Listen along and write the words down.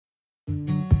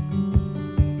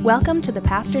Welcome to the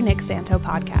Pastor Nick Santo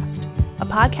podcast, a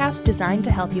podcast designed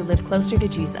to help you live closer to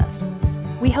Jesus.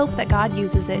 We hope that God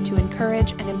uses it to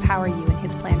encourage and empower you in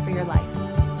His plan for your life.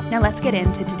 Now let's get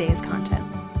into today's content.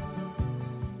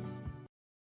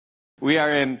 We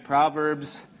are in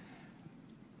Proverbs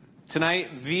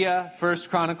tonight via 1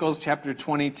 Chronicles chapter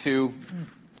 22.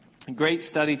 Great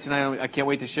study tonight. I can't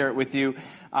wait to share it with you.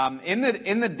 In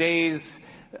the days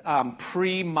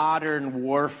pre-modern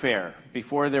warfare,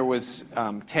 before there was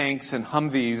tanks and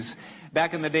Humvees,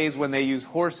 back in the days when they used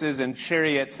horses and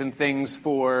chariots and things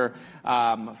for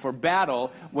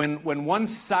battle, when one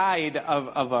side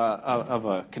of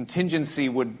a contingency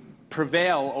would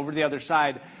prevail over the other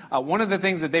side, one of the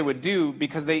things that they would do,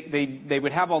 because they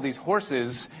would have all these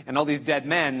horses and all these dead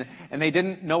men, and they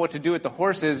didn't know what to do with the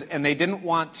horses, and they didn't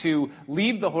want to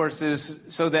leave the horses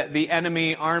so that the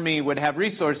enemy army would have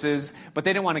resources, but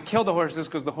they didn't want to kill the horses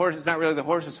because it's not really the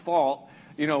horse's fault,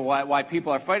 you know, why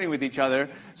people are fighting with each other.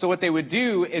 So what they would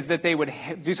do is that they would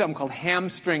do something called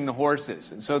hamstring the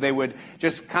horses. And so they would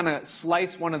just kind of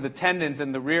slice one of the tendons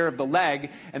in the rear of the leg,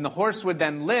 and the horse would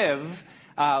then live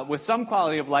with some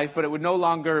quality of life, but it would no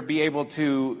longer be able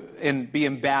to be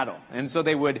in battle. And so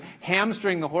they would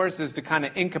hamstring the horses to kind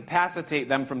of incapacitate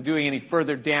them from doing any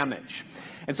further damage.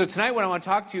 And so tonight what I want to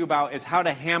talk to you about is how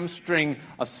to hamstring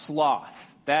a sloth.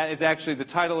 That is actually the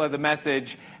title of the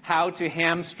message, How to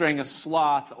Hamstring a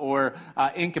Sloth or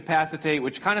Incapacitate,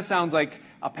 which kind of sounds like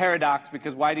a paradox,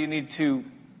 because why do you need to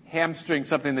hamstring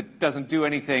something that doesn't do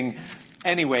anything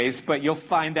anyways? But you'll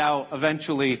find out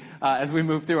eventually as we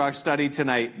move through our study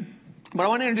tonight. But I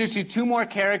want to introduce you two more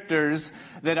characters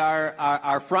that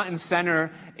are front and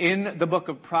center in the book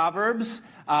of Proverbs.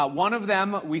 One of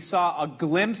them we saw a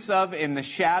glimpse of in the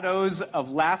shadows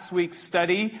of last week's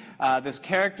study. This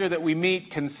character that we meet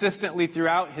consistently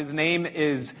throughout, his name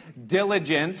is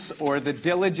Diligence, or the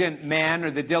diligent man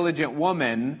or the diligent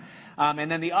woman.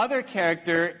 And then the other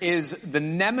character is the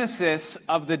nemesis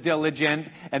of the diligent,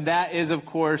 and that is, of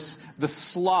course, the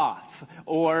sloth,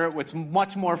 or what's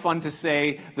much more fun to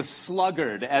say, the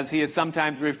sluggard, as he is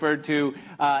sometimes referred to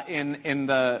in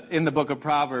the book of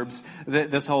Proverbs,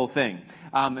 this whole thing.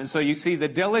 And so you see the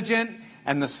diligent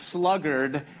and the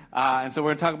sluggard, and so we're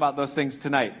going to talk about those things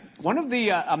tonight. One of the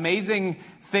amazing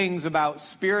things about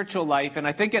spiritual life, and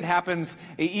I think it happens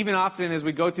even often as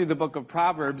we go through the book of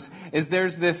Proverbs, is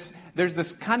there's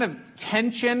this kind of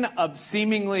tension of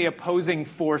seemingly opposing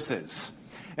forces.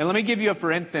 And let me give you a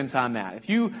for instance on that. If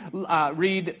you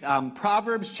read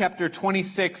Proverbs chapter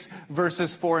 26,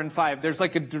 verses 4 and 5, there's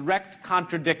like a direct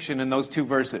contradiction in those two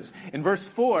verses. In verse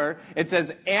 4, it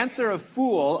says, answer not a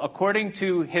fool according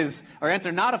to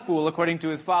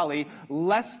his folly,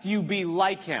 lest you be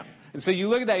like him. And so you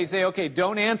look at that, you say, okay,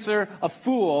 don't answer a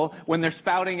fool when they're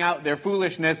spouting out their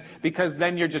foolishness, because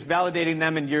then you're just validating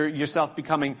them and you're yourself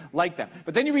becoming like them.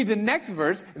 But then you read the next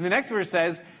verse, and the next verse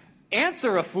says,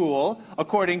 answer a fool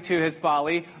according to his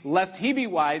folly, lest he be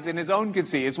wise in his own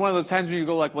conceit. It's one of those times where you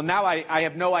go like, well, now I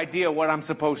have no idea what I'm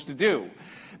supposed to do,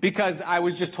 because I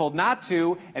was just told not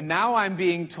to, and now I'm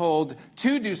being told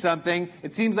to do something.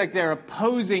 It seems like they're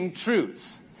opposing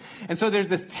truths. And so there's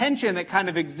this tension that kind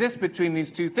of exists between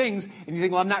these two things, and you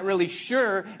think, well, I'm not really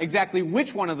sure exactly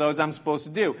which one of those I'm supposed to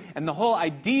do. And the whole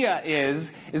idea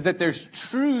is that there's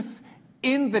truth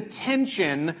in the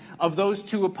tension of those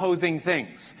two opposing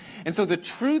things. And so the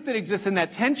truth that exists in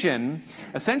that tension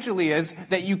essentially is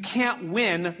that you can't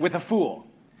win with a fool.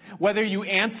 Whether you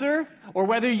answer or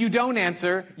whether you don't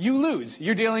answer, you lose.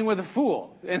 You're dealing with a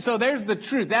fool. And so there's the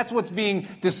truth. That's what's being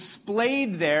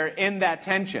displayed there in that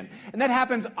tension. And that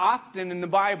happens often in the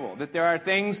Bible, that there are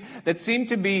things that seem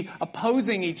to be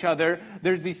opposing each other.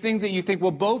 There's these things that you think,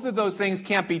 well, both of those things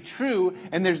can't be true,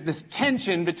 and there's this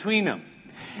tension between them.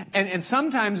 And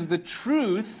sometimes the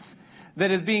truth that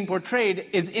is being portrayed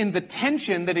is in the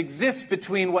tension that exists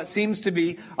between what seems to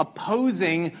be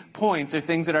opposing points or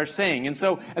things that are saying. And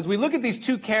so as we look at these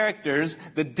two characters,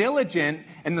 the diligent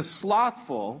and the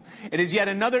slothful, it is yet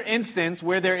another instance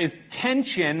where there is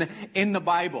tension in the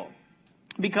Bible.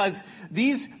 Because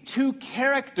these two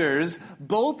characters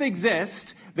both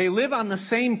exist. They live on the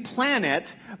same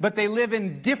planet, but they live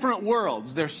in different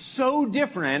worlds. They're so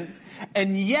different.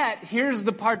 And yet, here's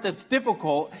the part that's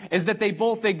difficult, is that they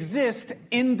both exist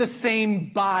in the same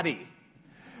body.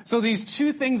 So these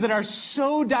two things that are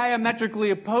so diametrically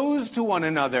opposed to one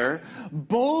another,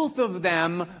 both of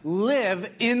them live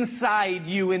inside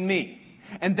you and me.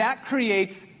 And that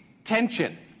creates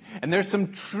tension. And there's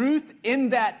some truth in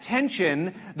that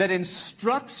tension that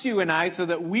instructs you and I so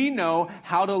that we know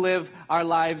how to live our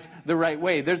lives the right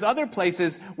way. There's other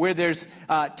places where there's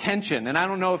tension. And I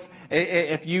don't know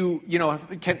if you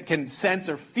can sense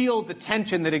or feel the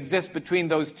tension that exists between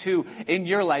those two in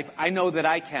your life. I know that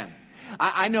I can.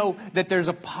 I know that there's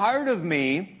a part of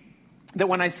me that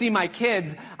when I see my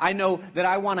kids, I know that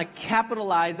I want to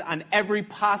capitalize on every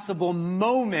possible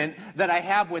moment that I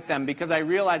have with them because I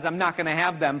realize I'm not going to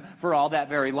have them for all that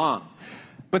very long.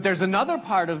 But there's another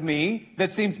part of me that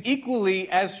seems equally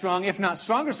as strong, if not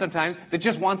stronger sometimes, that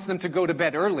just wants them to go to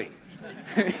bed early.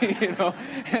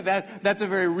 That's a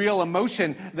very real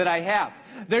emotion that I have.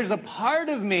 There's a part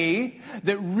of me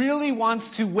that really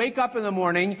wants to wake up in the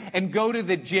morning and go to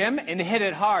the gym and hit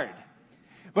it hard.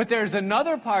 But there's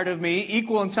another part of me,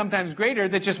 equal and sometimes greater,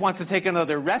 that just wants to take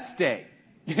another rest day.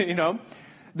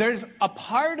 There's a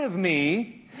part of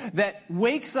me that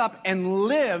wakes up and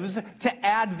lives to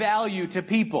add value to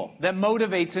people, that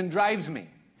motivates and drives me.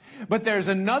 But there's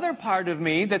another part of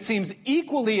me that seems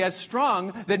equally as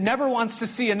strong that never wants to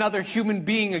see another human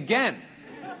being again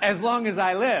as long as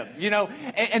I live,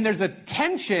 and there's a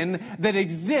tension that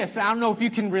exists. I don't know if you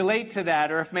can relate to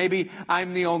that or if maybe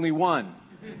I'm the only one.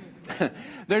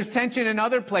 There's tension in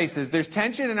other places. There's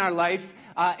tension in our life,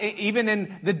 even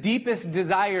in the deepest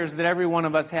desires that every one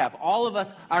of us have. All of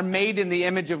us are made in the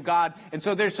image of God. And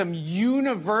so there's some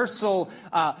universal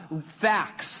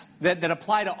facts that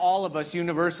apply to all of us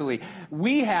universally.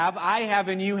 I have,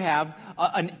 and you have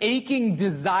an aching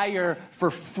desire for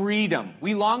freedom.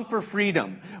 We long for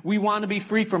freedom. We want to be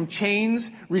free from chains,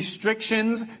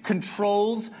 restrictions,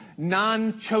 controls,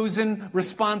 non-chosen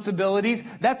responsibilities.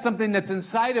 That's something that's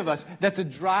inside of us. That's a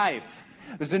drive.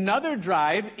 There's another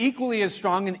drive, equally as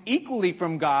strong and equally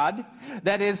from God,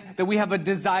 that is that we have a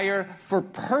desire for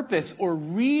purpose or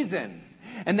reason.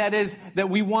 And that is that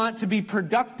we want to be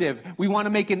productive. We want to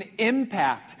make an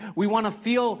impact. We want to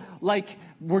feel like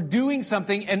we're doing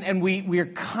something, and we are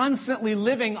constantly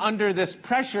living under this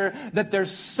pressure that there's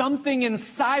something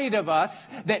inside of us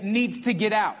that needs to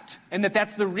get out. And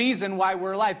that's the reason why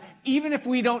we're alive, even if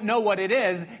we don't know what it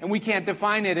is and we can't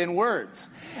define it in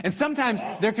words. And sometimes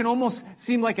there can almost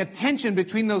seem like a tension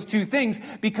between those two things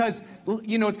because,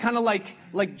 it's kind of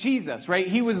like Jesus, right?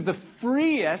 He was the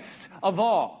freest of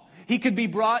all. He could be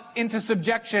brought into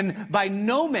subjection by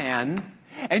no man,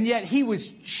 and yet he was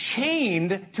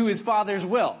chained to his Father's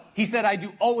will. He said, I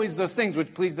do always those things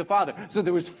which please the Father. So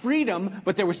there was freedom,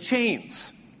 but there was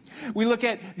chains. We look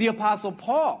at the Apostle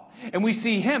Paul, and we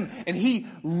see him, and he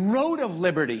wrote of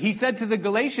liberty. He said to the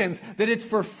Galatians that it's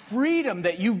for freedom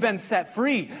that you've been set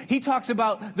free. He talks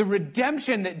about the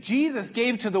redemption that Jesus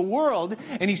gave to the world,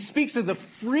 and he speaks of the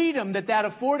freedom that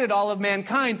afforded all of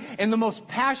mankind in the most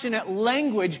passionate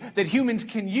language that humans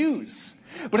can use.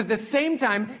 But at the same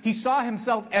time, he saw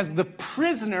himself as the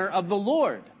prisoner of the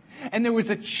Lord. And there was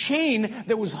a chain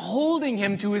that was holding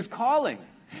him to his calling.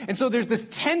 And so there's this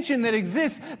tension that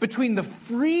exists between the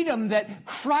freedom that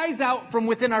cries out from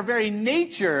within our very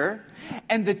nature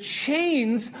and the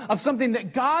chains of something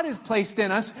that God has placed in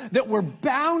us that we're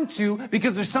bound to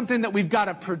because there's something that we've got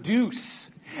to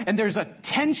produce. And there's a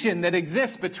tension that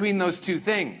exists between those two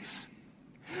things.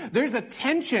 There's a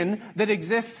tension that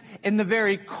exists in the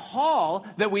very call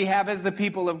that we have as the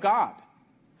people of God.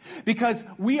 Because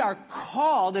we are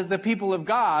called as the people of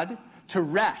God to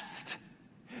rest.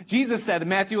 Jesus said in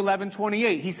Matthew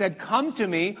 11:28, he said, come to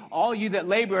me, all you that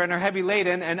labor and are heavy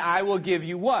laden, and I will give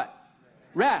you what?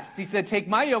 Rest. He said, take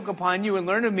my yoke upon you and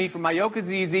learn of me, for my yoke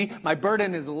is easy, my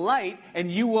burden is light,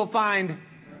 and you will find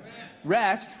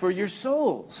rest for your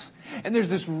souls. And there's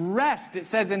this rest. It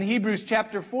says in Hebrews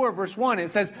chapter 4, verse 1, it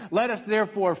says, let us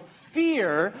therefore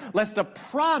fear, lest a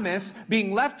promise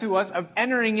being left to us of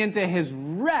entering into his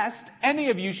rest, any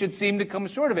of you should seem to come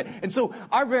short of it. And so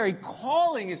our very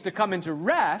calling is to come into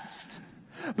rest,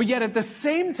 but yet at the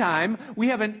same time, we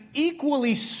have an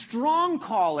equally strong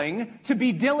calling to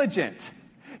be diligent,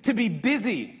 to be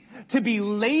busy, to be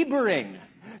laboring,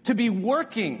 to be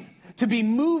working, to be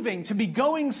moving, to be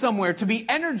going somewhere, to be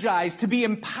energized, to be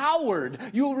empowered.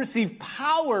 You will receive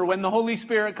power when the Holy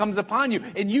Spirit comes upon you,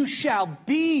 and you shall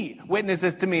be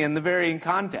witnesses to me in the varying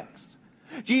contexts.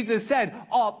 Jesus said,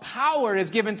 all power is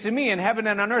given to me in heaven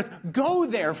and on earth. Go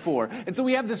therefore. And so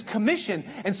we have this commission.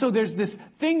 And so there's this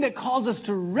thing that calls us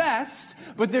to rest,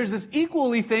 but there's this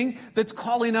equally thing that's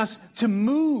calling us to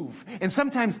move. And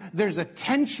sometimes there's a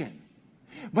tension.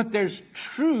 But there's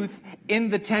truth in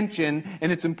the tension,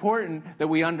 and it's important that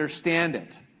we understand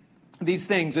it. These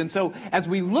things. And so as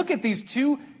we look at these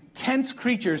two tense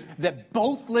creatures that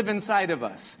both live inside of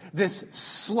us. This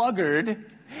sluggard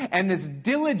and this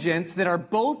diligence that are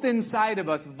both inside of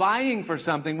us vying for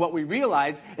something. What we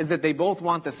realize is that they both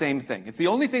want the same thing. It's the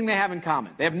only thing they have in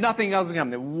common. They have nothing else in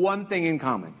common. They have one thing in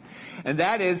common. And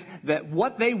that is that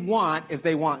what they want is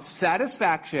they want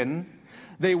satisfaction,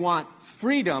 they want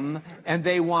freedom, and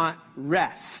they want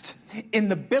rest. In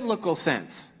the biblical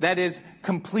sense, that is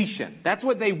completion. That's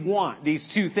what they want, these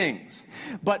two things.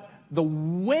 But the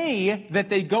way that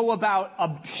they go about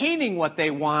obtaining what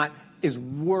they want is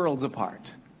worlds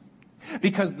apart.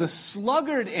 Because the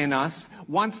sluggard in us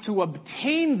wants to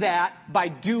obtain that by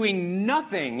doing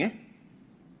nothing,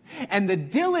 and the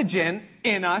diligent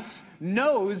in us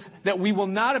knows that we will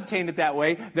not obtain it that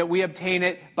way, that we obtain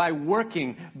it by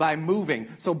working, by moving.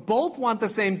 So both want the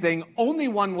same thing, only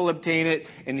one will obtain it,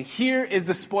 and here is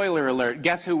the spoiler alert.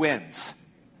 Guess who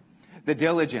wins? The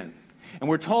diligent. And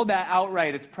we're told that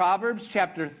outright. It's Proverbs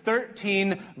chapter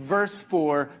 13, verse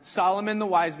 4. Solomon the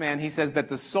wise man, he says that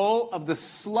the soul of the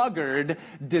sluggard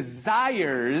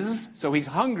desires, so he's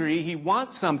hungry, he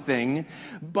wants something,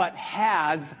 but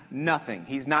has nothing.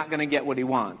 He's not going to get what he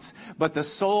wants. But the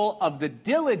soul of the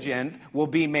diligent will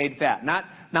be made fat.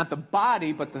 Not the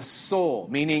body, but the soul,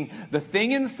 meaning the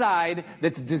thing inside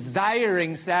that's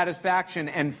desiring satisfaction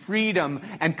and freedom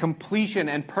and completion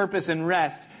and purpose and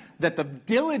rest, that the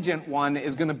diligent one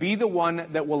is going to be the one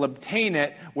that will obtain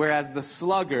it, whereas the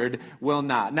sluggard will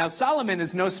not. Now, Solomon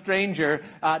is no stranger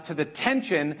to the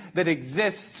tension that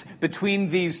exists between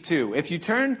these two. If you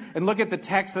turn and look at the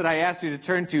text that I asked you to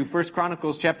turn to, 1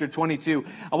 Chronicles chapter 22,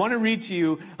 I want to read to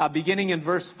you beginning in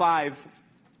verse 5.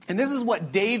 And this is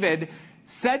what David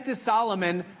said to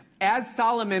Solomon as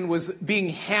Solomon was being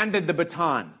handed the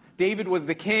baton. David was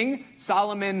the king.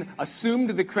 Solomon assumed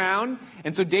the crown.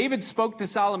 And so David spoke to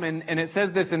Solomon, and it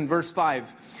says this in verse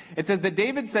 5. It says that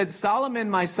David said, Solomon,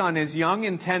 my son, is young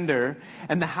and tender,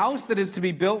 and the house that is to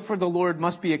be built for the Lord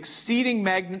must be exceeding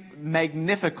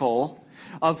magnifical,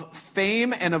 of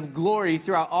fame and of glory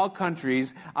throughout all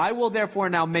countries. I will therefore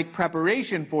now make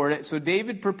preparation for it. So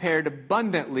David prepared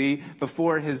abundantly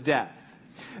before his death.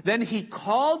 Then he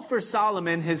called for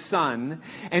Solomon his son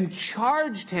and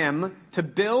charged him to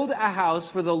build a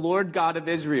house for the Lord God of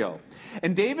Israel.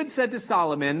 And David said to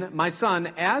Solomon, my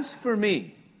son, as for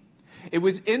me, it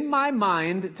was in my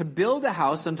mind to build a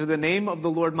house unto the name of the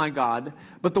Lord my God.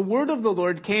 But the word of the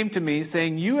Lord came to me,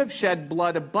 saying, you have shed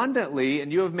blood abundantly,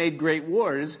 and you have made great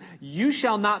wars. You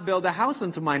shall not build a house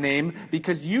unto my name,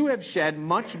 because you have shed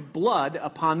much blood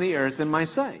upon the earth in my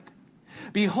sight.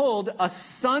 Behold, a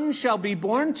son shall be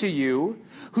born to you,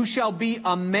 who shall be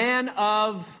a man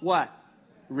of what?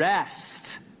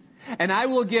 Rest. And I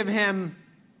will give him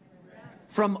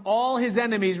from all his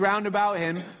enemies round about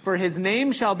him, for his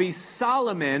name shall be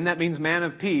Solomon, that means man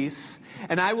of peace,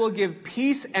 and I will give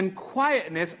peace and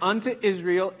quietness unto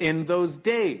Israel in those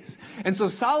days. And so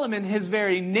Solomon, his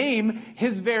very name,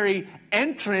 his very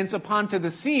entrance upon to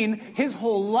the scene, his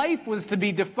whole life was to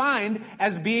be defined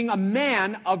as being a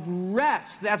man of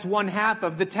rest. That's one half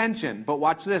of the tension. But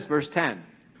watch this, verse 10.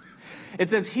 It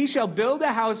says, he shall build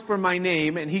a house for my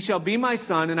name, and he shall be my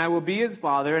son, and I will be his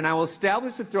father, and I will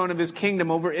establish the throne of his kingdom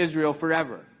over Israel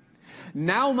forever.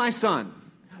 Now, my son,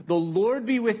 the Lord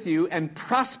be with you, and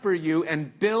prosper you,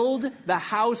 and build the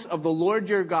house of the Lord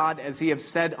your God, as he hath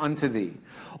said unto thee.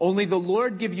 Only the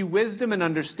Lord give you wisdom and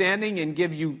understanding, and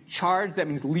give you charge, that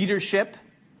means leadership,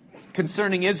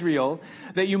 concerning Israel,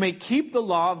 that you may keep the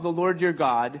law of the Lord your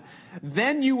God.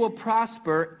 Then you will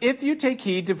prosper if you take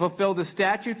heed to fulfill the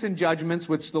statutes and judgments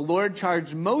which the Lord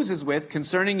charged Moses with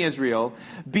concerning Israel.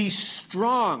 Be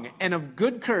strong and of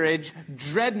good courage,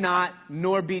 dread not,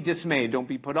 nor be dismayed. Don't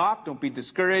be put off, don't be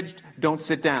discouraged, don't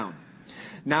sit down.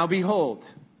 Now behold,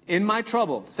 in my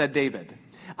trouble, said David,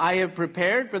 I have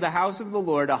prepared for the house of the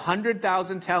Lord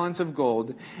 100,000 talents of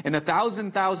gold, and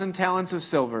 1,000 talents of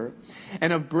silver,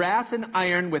 and of brass and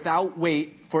iron without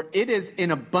weight, for it is in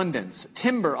abundance.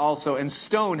 Timber also and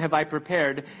stone have I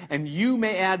prepared, and you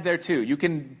may add thereto. You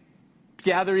can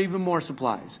gather even more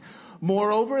supplies.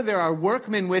 Moreover, there are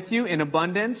workmen with you in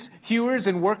abundance, hewers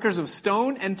and workers of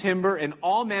stone and timber, and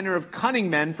all manner of cunning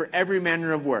men for every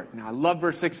manner of work. Now, I love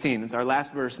verse 16. It's our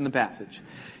last verse in the passage.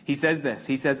 He says this.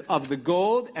 He says, of the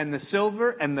gold and the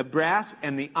silver and the brass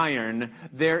and the iron,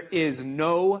 there is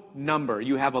no number.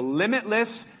 You have a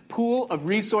limitless pool of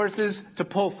resources to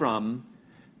pull from.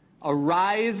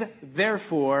 Arise,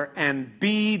 therefore, and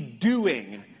be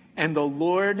doing, and the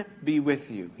Lord be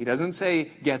with you. He doesn't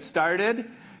say, get started.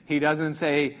 He doesn't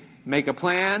say, make a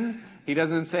plan. He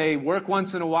doesn't say work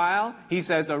once in a while. He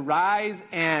says arise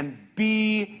and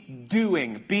be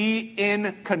doing. Be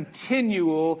in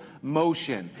continual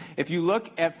motion. If you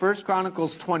look at 1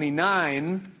 Chronicles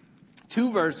 29,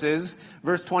 2 verses,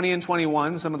 verse 20 and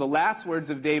 21, some of the last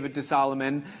words of David to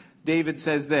Solomon, David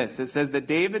says this. It says that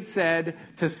David said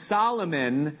to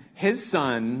Solomon, his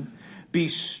son, be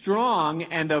strong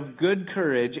and of good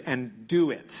courage and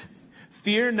do it.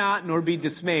 Fear not, nor be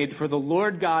dismayed, for the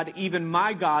Lord God, even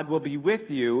my God, will be with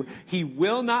you. He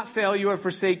will not fail you or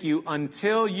forsake you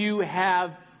until you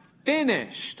have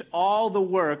finished all the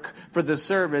work for the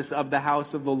service of the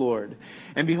house of the Lord.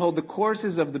 And behold, the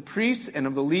courses of the priests and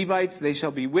of the Levites, they shall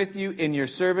be with you in your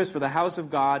service for the house of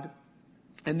God.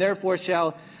 And there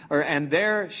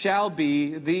shall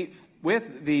be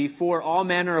with thee for all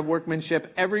manner of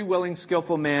workmanship, every willing,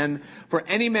 skillful man, for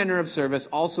any manner of service.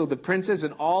 Also the princes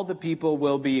and all the people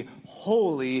will be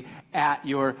holy at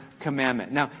your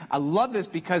commandment. Now, I love this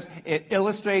because it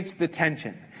illustrates the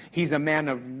tension. He's a man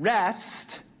of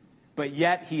rest, but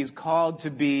yet he's called to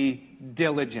be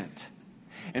diligent.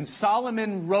 And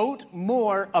Solomon wrote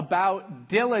more about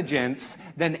diligence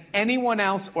than anyone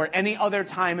else or any other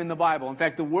time in the Bible. In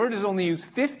fact, the word is only used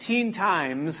 15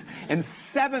 times, and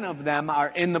 7 of them are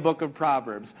in the book of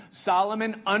Proverbs.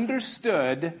 Solomon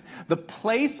understood the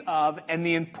place of and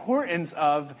the importance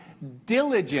of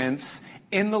diligence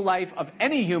in the life of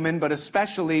any human, but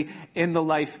especially in the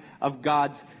life of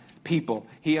God's people.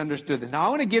 He understood this. Now, I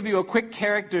want to give you a quick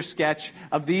character sketch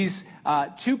of these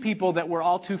 2 people that we're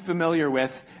all too familiar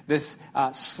with, this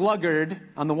sluggard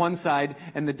on the one side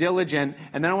and the diligent.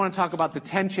 And then I want to talk about the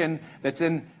tension that's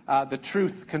in the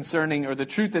truth concerning, or the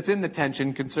truth that's in the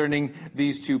tension concerning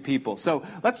these 2 people. So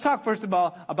let's talk first of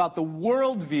all about the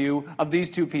worldview of these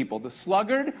 2 people, the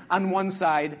sluggard on one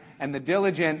side and the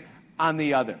diligent on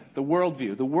the other. The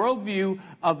worldview. The worldview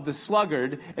of the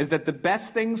sluggard is that the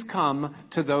best things come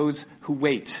to those who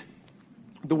wait.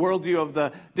 The worldview of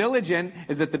the diligent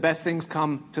is that the best things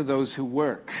come to those who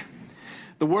work.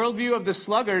 The worldview of the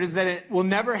sluggard is that it will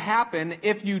never happen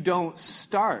if you don't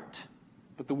start.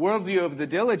 But the worldview of the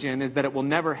diligent is that it will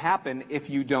never happen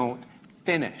if you don't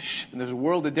finish. And there's a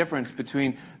world of difference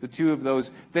between the 2 of those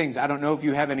things. I don't know if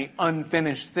you have any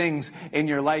unfinished things in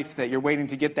your life that you're waiting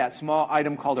to get that small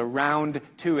item called around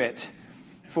to it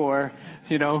for,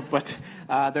 but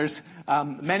there's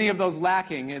many of those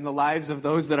lacking in the lives of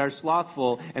those that are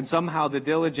slothful, and somehow the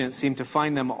diligent seem to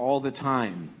find them all the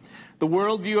time. The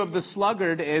worldview of the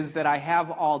sluggard is that I have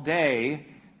all day,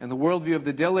 and the worldview of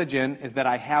the diligent is that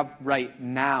I have right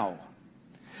now.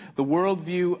 The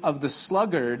worldview of the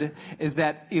sluggard is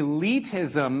that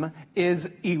elitism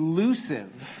is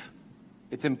elusive.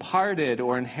 It's imparted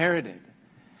or inherited.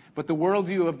 But the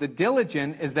worldview of the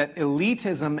diligent is that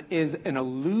elitism is an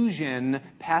illusion.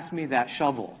 Pass me that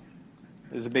shovel.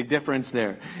 There's a big difference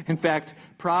there. In fact,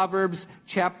 Proverbs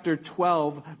chapter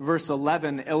 12, verse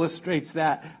 11 illustrates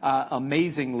that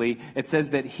amazingly. It says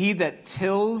that he that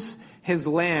tills his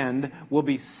land will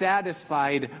be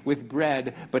satisfied with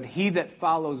bread, but he that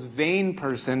follows vain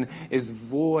person is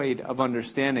void of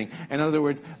understanding. In other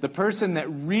words, the person that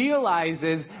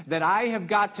realizes that I have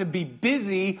got to be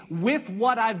busy with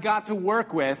what I've got to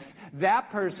work with, that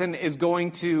person is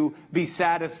going to be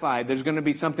satisfied. There's going to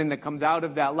be something that comes out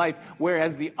of that life.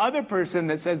 Whereas the other person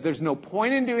that says there's no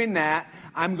point in doing that,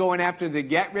 I'm going after the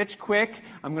get rich quick,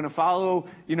 I'm going to follow,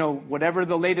 whatever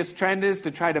the latest trend is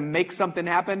to try to make something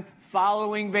happen,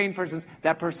 following vain persons,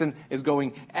 that person is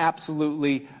going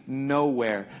absolutely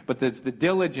nowhere. But it's the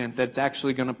diligent that's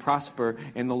actually going to prosper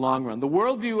in the long run. The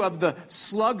worldview of the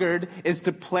sluggard is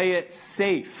to play it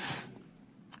safe.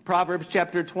 Proverbs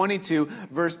chapter 22,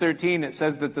 verse 13, it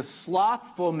says that the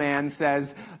slothful man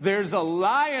says, there's a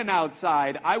lion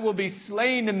outside, I will be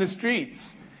slain in the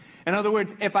streets. In other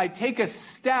words, if I take a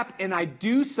step and I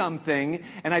do something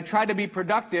and I try to be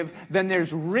productive, then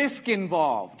there's risk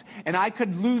involved. And I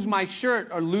could lose my shirt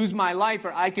or lose my life,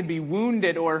 or I could be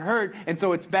wounded or hurt. And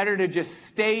so it's better to just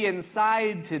stay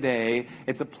inside today.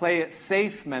 It's a play it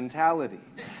safe mentality.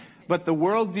 But the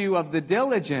worldview of the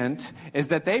diligent is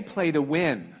that they play to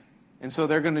win. And so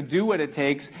they're going to do what it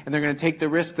takes, and they're going to take the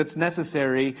risk that's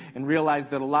necessary and realize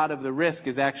that a lot of the risk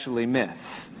is actually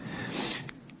myth.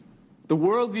 The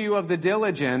worldview of the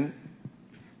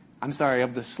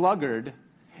of the sluggard,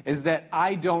 is that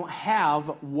I don't have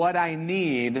what I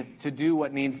need to do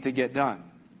what needs to get done.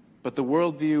 But the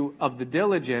worldview of the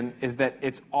diligent is that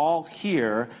it's all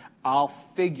here, I'll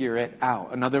figure it out.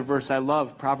 Another verse I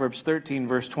love, Proverbs 13,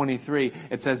 verse 23,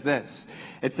 it says this.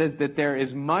 It says that there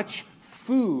is much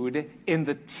food in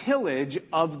the tillage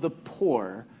of the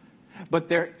poor, but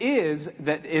there is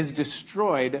that is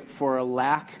destroyed for a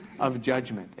lack of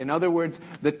judgment. In other words,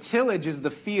 the tillage is the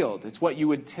field. It's what you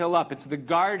would till up. It's the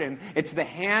garden. It's the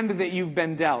hand that you've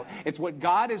been dealt. It's what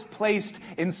God has placed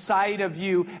inside of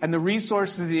you and the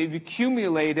resources that you've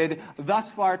accumulated thus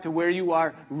far to where you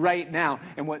are right now.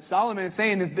 And what Solomon is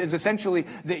saying is essentially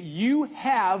that you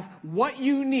have what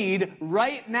you need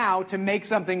right now to make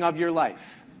something of your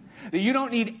life. That you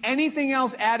don't need anything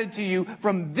else added to you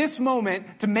from this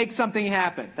moment to make something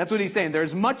happen. That's what he's saying.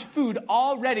 There's much food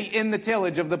already in the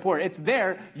tillage of the poor. It's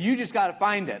there. You just got to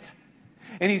find it.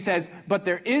 And he says, but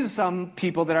there is some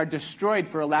people that are destroyed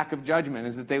for a lack of judgment,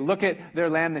 is that they look at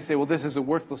their land, they say, well, this is a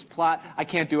worthless plot. I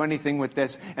can't do anything with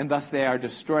this. And thus they are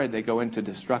destroyed. They go into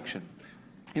destruction.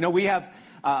 You know, we have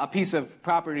a piece of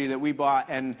property that we bought,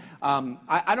 and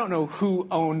I don't know who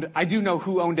owned, I do know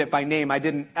who owned it by name. I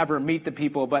didn't ever meet the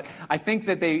people, but I think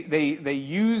that they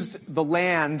used the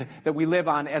land that we live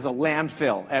on as a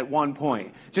landfill at one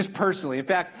point, just personally. In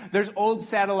fact, there's old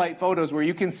satellite photos where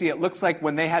you can see it looks like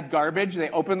when they had garbage,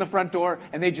 they opened the front door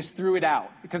and they just threw it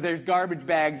out because there's garbage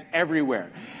bags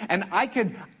everywhere. And I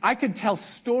could tell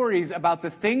stories about the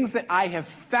things that I have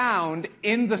found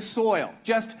in the soil,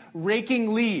 just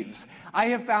raking leaves. I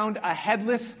have found a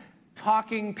headless,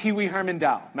 talking Pee Wee Herman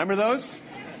doll. Remember those?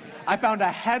 I found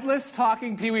a headless,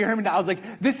 talking Pee Wee Herman doll. I was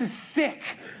like, this is sick.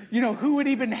 You know, who would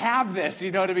even have this,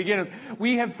 you know, to begin with?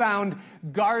 We have found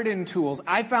garden tools.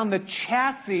 I found the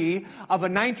chassis of a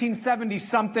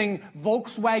 1970-something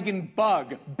Volkswagen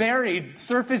Bug buried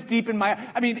surface deep in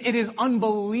I mean, it is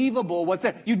unbelievable what's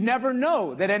there. You'd never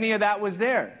know that any of that was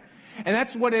there. And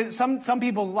that's what some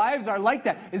people's lives are like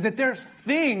that, is that there's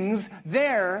things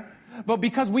there, but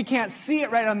because we can't see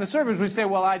it right on the surface, we say,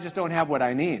 well, I just don't have what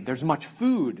I need. There's much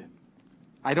food.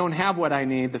 I don't have what I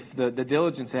need. The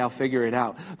diligent say, I'll figure it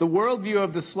out. The worldview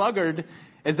of the sluggard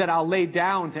is that I'll lay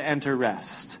down to enter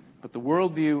rest. But the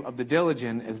worldview of the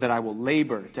diligent is that I will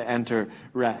labor to enter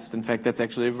rest. In fact, that's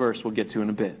actually a verse we'll get to in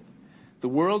a bit. The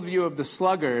worldview of the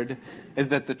sluggard is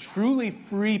that the truly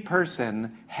free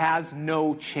person has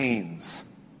no chains.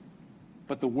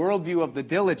 But the worldview of the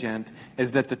diligent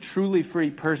is that the truly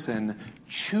free person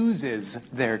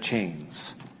chooses their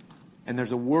chains. And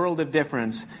there's a world of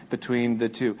difference between the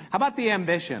two. How about the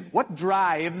ambition? What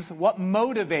drives, what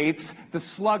motivates the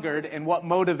sluggard and what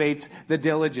motivates the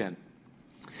diligent?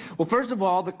 Well, first of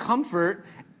all, the comfort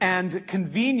and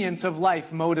convenience of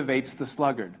life motivates the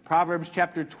sluggard. Proverbs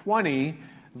chapter 20,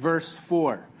 verse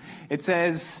 4. It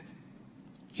says,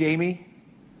 Jamie,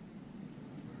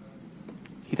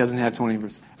 he doesn't have 20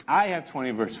 verse 4. I have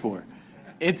 20 verse 4.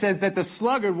 It says that the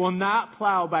sluggard will not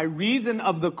plow by reason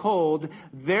of the cold,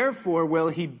 therefore will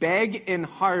he beg in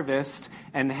harvest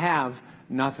and have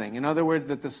nothing. In other words,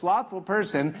 that the slothful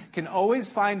person can always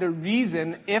find a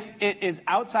reason, if it is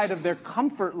outside of their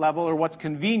comfort level or what's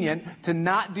convenient, to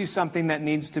not do something that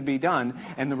needs to be done.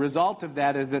 And the result of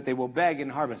that is that they will beg in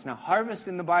harvest. Now, harvest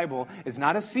in the Bible is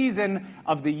not a season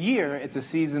of the year, it's a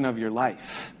season of your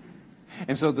life.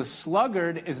 And so the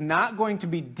sluggard is not going to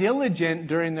be diligent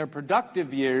during their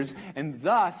productive years, and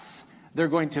thus they're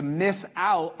going to miss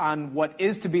out on what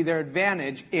is to be their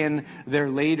advantage in their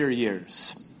later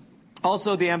years.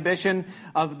 Also, the ambition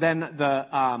of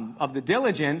the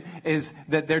diligent is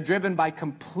that they're driven by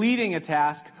completing a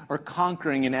task or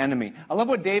conquering an enemy. I love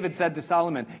what David said to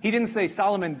Solomon. He didn't say,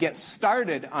 Solomon, get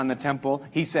started on the temple.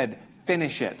 He said,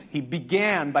 finish it. He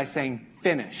began by saying,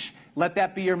 finish. Let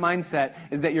that be your mindset,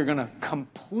 is that you're going to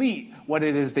complete what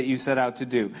it is that you set out to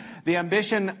do. The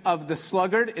ambition of the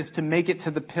sluggard is to make it to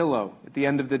the pillow at the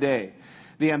end of the day.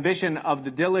 The ambition of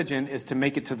the diligent is to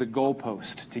make it to the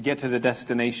goalpost, to get to the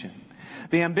destination.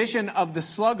 The ambition of the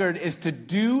sluggard is to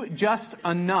do just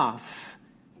enough,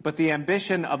 but the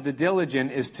ambition of the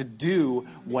diligent is to do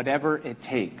whatever it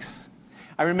takes.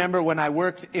 I remember when I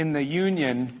worked in the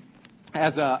union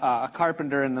as a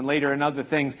carpenter and then later in other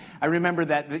things, I remember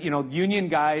that, union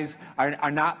guys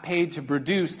are not paid to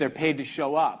produce, they're paid to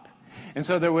show up. And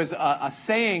so there was a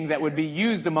saying that would be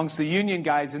used amongst the union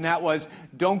guys, and that was,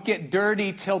 don't get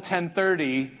dirty till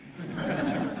 10:30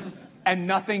 and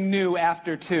nothing new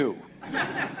after 2.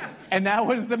 And that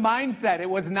was the mindset. It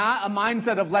was not a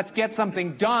mindset of let's get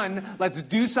something done, let's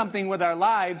do something with our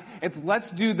lives. It's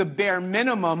let's do the bare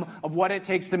minimum of what it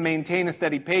takes to maintain a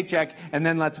steady paycheck, and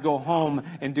then let's go home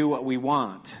and do what we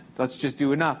want. Let's just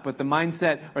do enough. But the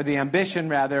mindset, or the ambition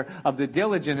rather, of the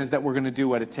diligent is that we're going to do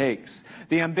what it takes.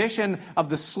 The ambition of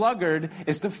the sluggard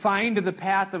is to find the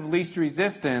path of least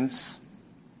resistance.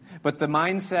 But the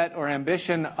mindset or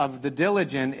ambition of the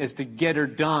diligent is to get her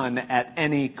done at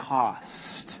any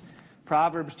cost.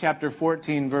 Proverbs chapter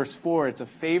 14, verse 4, it's a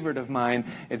favorite of mine.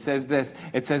 It says this,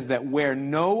 it says that where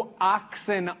no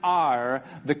oxen are,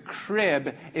 the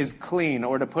crib is clean.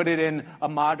 Or to put it in a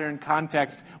modern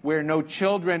context, where no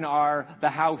children are, the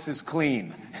house is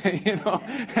clean.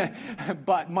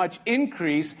 But much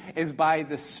increase is by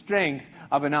the strength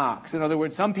of an ox. In other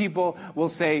words, some people will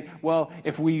say, well,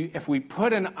 if we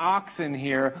put an ox in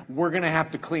here, we're going to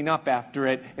have to clean up after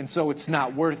it, and so it's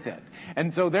not worth it.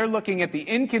 And so they're looking at the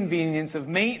inconvenience of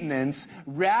maintenance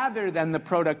rather than the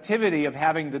productivity of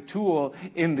having the tool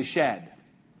in the shed.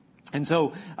 And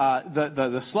so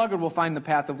the sluggard will find the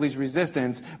path of least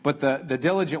resistance, but the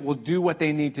diligent will do what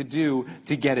they need to do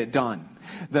to get it done.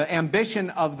 The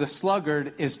ambition of the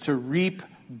sluggard is to reap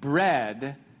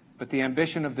bread, but the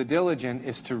ambition of the diligent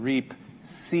is to reap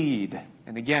seed.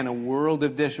 And again, a world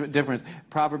of difference.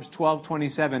 Proverbs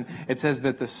 12:27, it says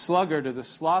that the sluggard or the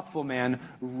slothful man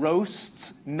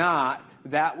roasts not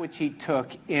that which he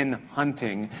took in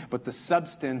hunting, but the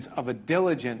substance of a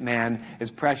diligent man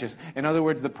is precious. In other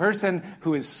words, the person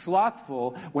who is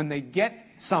slothful, when they get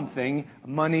something,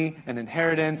 money, an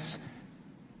inheritance,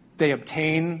 they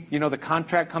obtain, the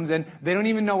contract comes in, they don't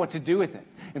even know what to do with it.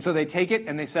 And so they take it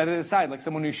and they set it aside, like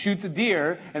someone who shoots a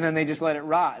deer and then they just let it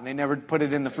rot and they never put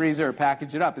it in the freezer or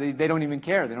package it up. They don't even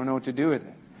care. They don't know what to do with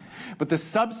it. But the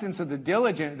substance of the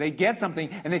diligent, they get something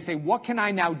and they say, what can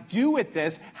I now do with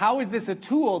this? How is this a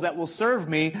tool that will serve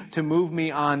me to move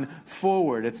me on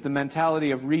forward? It's the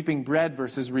mentality of reaping bread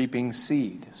versus reaping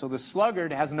seed. So the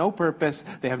sluggard has no purpose.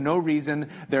 They have no reason.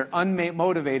 They're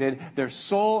unmotivated. Their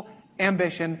sole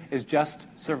ambition is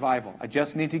just survival. I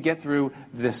just need to get through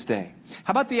this day.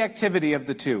 How about the activity of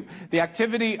the two? The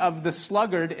activity of the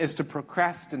sluggard is to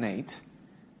procrastinate,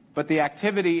 but the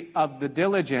activity of the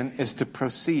diligent is to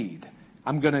proceed.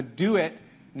 I'm going to do it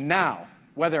now,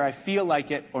 whether I feel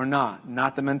like it or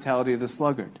not the mentality of the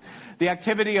sluggard. The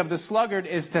activity of the sluggard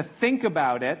is to think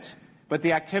about it, but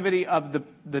the activity of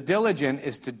the diligent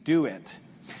is to do it.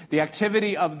 The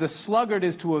activity of the sluggard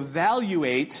is to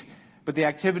evaluate, but the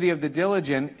activity of the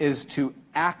diligent is to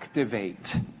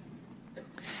activate.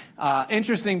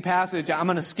 Interesting passage. I'm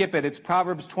going to skip it. It's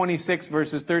Proverbs 26,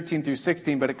 verses 13 through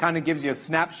 16, but it kind of gives you a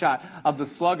snapshot of the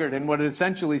sluggard. And what it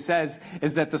essentially says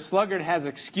is that the sluggard has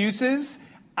excuses,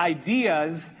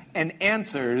 ideas, and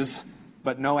answers,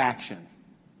 but no action.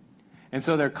 And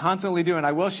so they're constantly doing.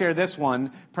 I will share this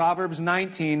one. Proverbs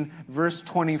 19, verse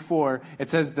 24. It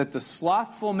says that the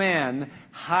slothful man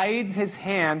hides his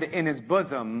hand in his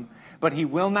bosom, but he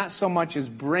will not so much as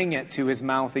bring it to his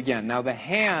mouth again. Now, the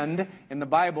hand in the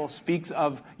Bible speaks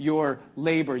of your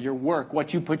labor, your work,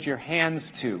 what you put your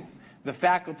hands to, the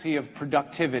faculty of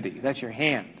productivity. That's your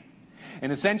hand.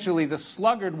 And essentially, the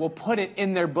sluggard will put it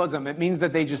in their bosom. It means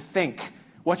that they just think,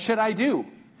 what should I do?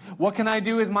 What can I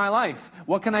do with my life?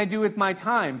 What can I do with my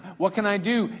time? What can I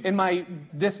do in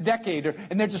this decade?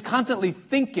 And they're just constantly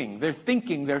thinking. They're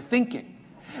thinking.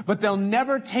 But they'll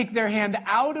never take their hand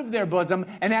out of their bosom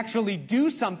and actually do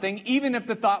something, even if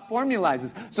the thought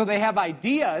formalizes. So they have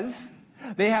ideas,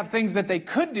 they have things that they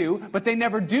could do, but they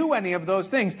never do any of those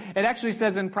things. It actually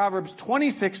says in Proverbs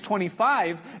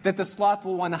 26:25 that the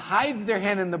slothful one hides their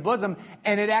hand in the bosom,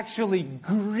 and it actually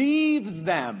grieves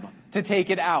them to take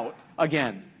it out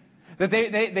again. That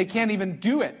they can't even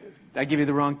do it. Did I give you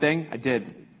the wrong thing? I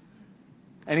did.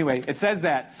 Anyway, it says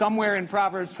that somewhere in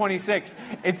Proverbs 26.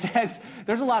 It says,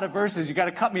 there's a lot of verses. You got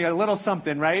to cut me a little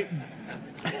something, right?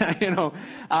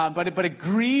 But it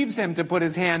grieves him to put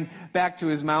his hand back to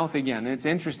his mouth again. And it's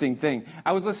an interesting thing.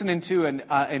 I was listening to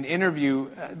an interview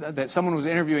that someone was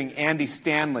interviewing Andy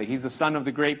Stanley. He's the son of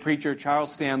the great preacher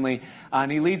Charles Stanley,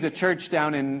 and he leads a church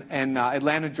down in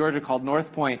Atlanta, Georgia called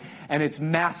North Point, and it's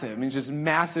massive. I mean, it's just a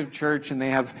massive church, and they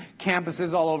have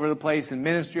campuses all over the place and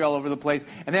ministry all over the place,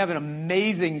 and they have an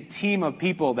amazing team of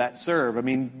people that serve. I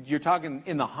mean, you're talking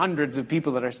in the hundreds of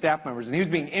people that are staff members. And he was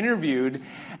being interviewed,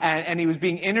 and he was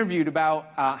being interviewed about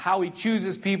how he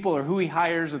chooses people or who he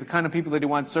hires or the kind of people that he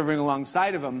wants serving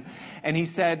alongside of him. And he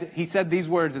said these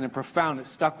words, and they're profound. It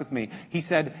stuck with me. He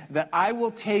said that I will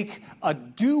take a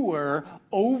doer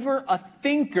over a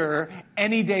thinker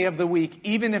any day of the week,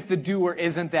 even if the doer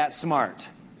isn't that smart.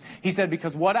 He said,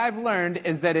 because what I've learned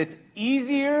is that it's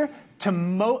easier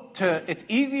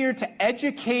to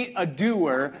educate a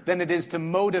doer than it is to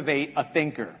motivate a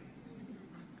thinker.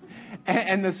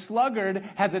 And the sluggard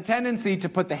has a tendency to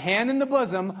put the hand in the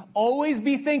bosom, always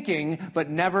be thinking, but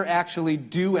never actually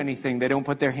do anything. They don't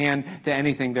put their hand to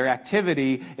anything. Their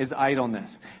activity is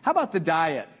idleness. How about the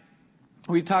diet?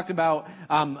 We've talked about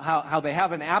how they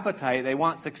have an appetite. They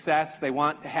want success. They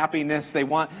want happiness. They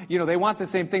want the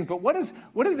same thing. But what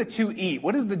do the two eat?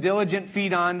 What does the diligent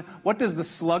feed on? What does the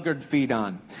sluggard feed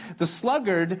on? The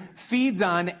sluggard feeds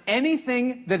on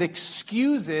anything that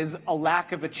excuses a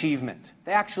lack of achievement.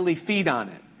 They actually feed on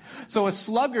it. So a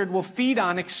sluggard will feed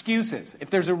on excuses.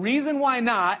 If there's a reason why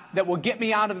not that will get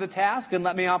me out of the task and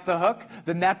let me off the hook,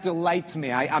 then that delights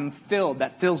me. I'm filled.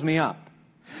 That fills me up.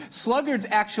 Sluggards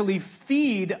actually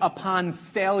feed upon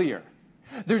failure.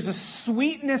 There's a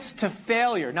sweetness to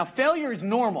failure. Now, failure is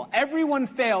normal. Everyone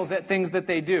fails at things that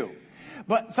they do.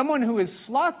 But someone who is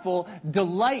slothful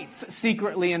delights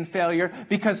secretly in failure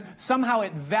because somehow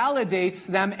it validates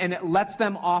them and it lets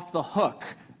them off the hook.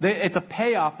 It's a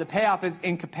payoff. The payoff is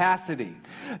incapacity.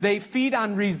 They feed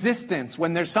on resistance.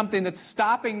 When there's something that's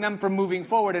stopping them from moving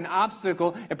forward, an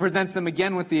obstacle, it presents them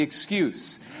again with the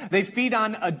excuse. They feed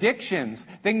on addictions,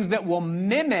 things that will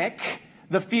mimic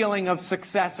the feeling of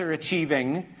success or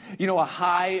achieving, a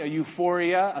high, a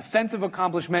euphoria, a sense of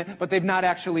accomplishment, but they've not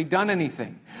actually done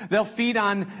anything. They'll feed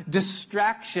on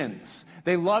distractions.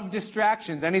 They love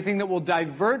distractions, anything that will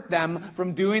divert them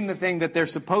from doing the thing that they're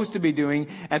supposed to be doing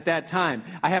at that time.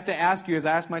 I have to ask you, as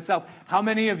I ask myself, how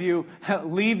many of you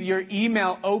leave your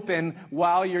email open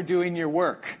while you're doing your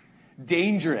work?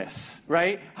 Dangerous,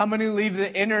 right? How many leave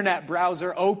the internet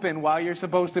browser open while you're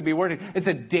supposed to be working? It's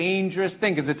a dangerous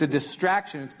thing because it's a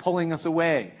distraction. It's pulling us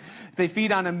away. They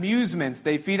feed on amusements.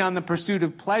 They feed on the pursuit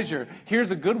of pleasure.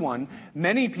 Here's a good one.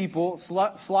 Many people,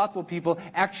 slothful people,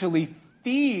 actually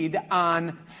feed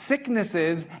on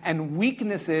sicknesses and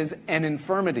weaknesses and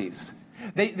infirmities.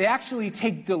 They actually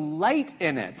take delight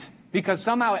in it because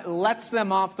somehow it lets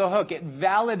them off the hook. It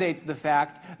validates the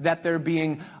fact that they're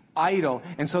being idle,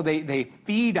 and so they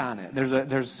feed on it.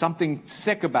 There's something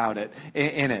sick about it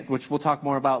in it, which we'll talk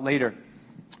more about later.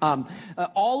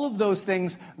 All of those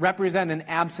things represent an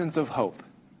absence of hope.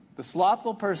 The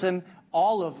slothful person,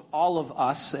 all of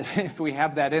us, if we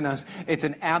have that in us, it's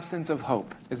an absence of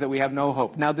hope, is that we have no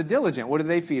hope. Now, the diligent, what do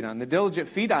they feed on? The diligent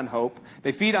feed on hope.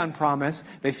 They feed on promise.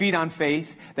 They feed on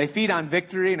faith. They feed on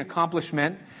victory and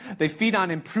accomplishment. They feed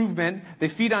on improvement. They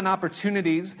feed on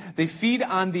opportunities. They feed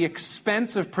on the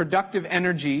expense of productive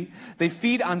energy. They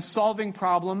feed on solving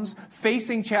problems,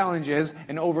 facing challenges,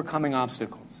 and overcoming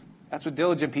obstacles. That's what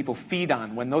diligent people feed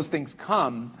on. When those things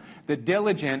come, the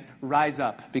diligent rise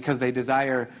up because they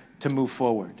desire to move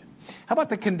forward. How about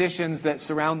the conditions that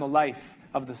surround the life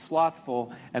of the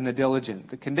slothful and the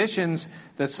diligent? The conditions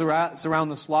that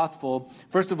surround the slothful,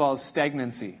 first of all, is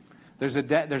stagnancy. There's a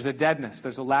deadness.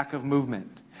 There's a lack of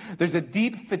movement. There's a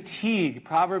deep fatigue.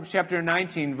 Proverbs chapter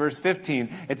 19, verse 15,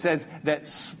 it says that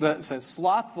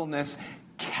slothfulness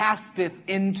casteth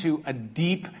into a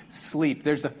deep sleep.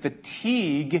 There's a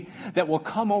fatigue that will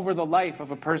come over the life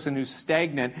of a person who's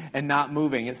stagnant and not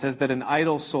moving. It says that an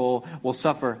idle soul will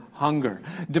suffer hunger.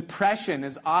 Depression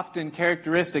is often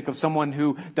characteristic of someone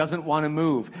who doesn't want to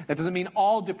move. That doesn't mean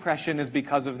all depression is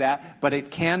because of that, but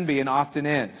it can be and often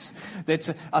is.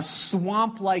 It's a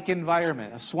swamp-like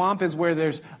environment. A swamp is where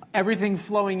there's everything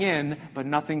flowing in, but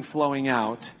nothing flowing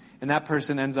out. And that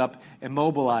person ends up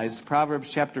immobilized.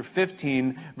 Proverbs chapter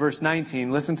 15, verse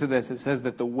 19. Listen to this. It says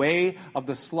that the way of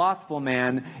the slothful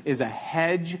man is a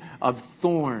hedge of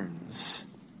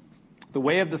thorns. The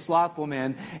way of the slothful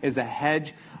man is a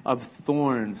hedge of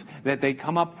thorns. That they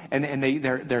come up and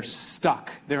they're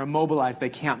stuck. They're immobilized. They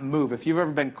can't move. If you've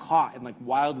ever been caught in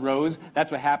wild rose,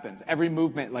 that's what happens. Every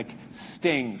movement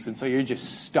stings, and so you're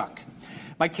just stuck.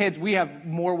 My kids, we have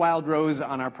more wild rose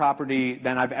on our property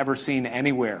than I've ever seen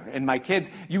anywhere. And my kids,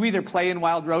 you either play in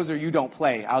wild rose or you don't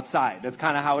play outside. That's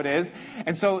kind of how it is.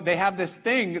 And so they have this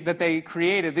thing that they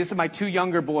created. These are my two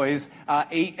younger boys,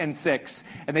 8 and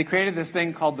 6. And they created this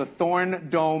thing called the Thorn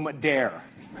Dome Dare.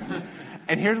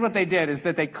 And here's what they did, is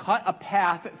that they cut a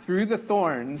path through the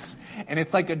thorns, and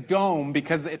it's like a dome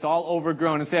because it's all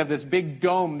overgrown. And so they have this big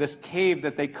dome, this cave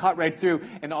that they cut right through,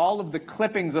 and all of the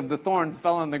clippings of the thorns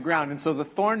fell on the ground. And so the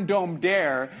Thorn Dome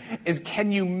Dare is,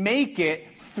 can you make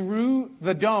it through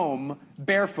the dome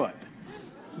barefoot?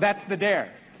 That's the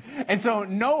dare. And so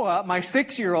Noah, my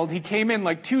 6-year-old, he came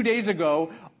in 2 days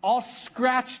ago, all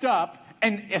scratched up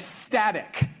and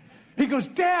ecstatic. He goes,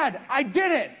 "Dad, I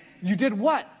did it." "You did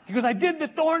what?" He goes, "I did the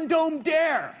Thorn Dome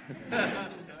Dare."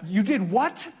 "You did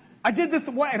what?" "I did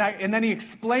what?" And then he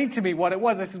explained to me what it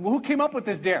was. I said, "Well, who came up with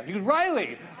this dare?" He goes,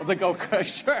 "Riley." I was like, "Oh,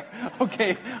 sure.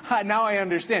 Okay, now I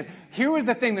understand." Here was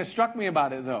the thing that struck me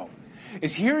about it, though,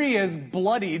 is here he is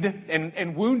bloodied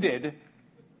and wounded,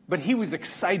 but he was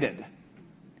excited.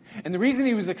 And the reason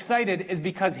he was excited is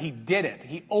because he did it.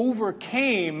 He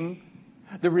overcame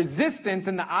the resistance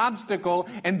and the obstacle,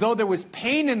 and though there was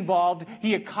pain involved,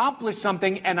 he accomplished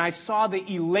something, and I saw the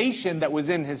elation that was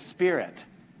in his spirit.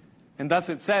 And thus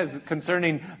it says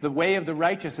concerning the way of the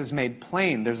righteous is made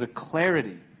plain. There's a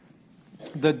clarity.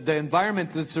 The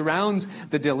environment that surrounds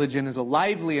the diligent is a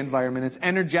lively environment. It's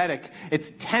energetic.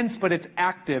 It's tense, but it's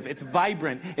active. It's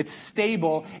vibrant. It's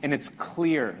stable, and it's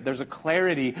clear. There's a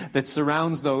clarity that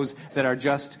surrounds those that are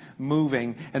just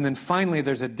moving. And then finally,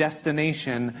 there's a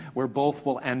destination where both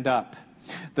will end up.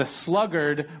 The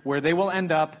sluggard, where they will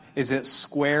end up, is at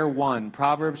square one.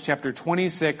 Proverbs chapter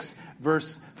 26,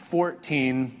 verse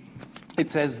 14,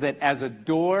 it says that as a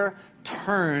door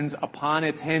turns upon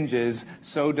its hinges,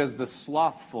 so does the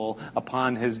slothful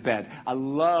upon his bed. I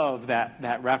love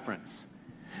that reference.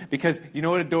 Because you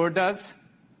know what a door does?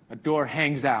 A door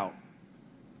hangs out.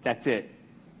 That's it.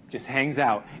 Just hangs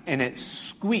out. And it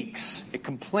squeaks. It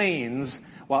complains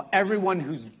while everyone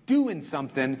who's doing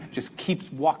something just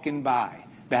keeps walking by,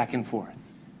 back and forth.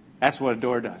 That's what a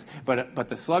door does. But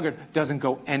the sluggard doesn't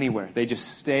go anywhere. They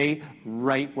just stay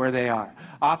right where they are.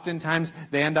 Oftentimes,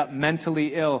 they end up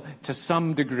mentally ill to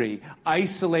some degree,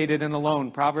 isolated and alone.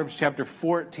 Proverbs chapter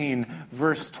 14,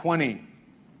 verse 20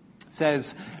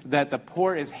 says that the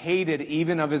poor is hated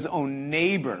even of his own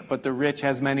neighbor, but the rich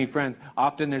has many friends.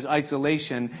 Often there's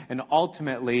isolation, and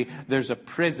ultimately there's a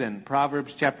prison.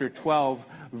 Proverbs chapter 12,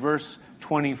 verse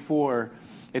 24,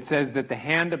 it says that the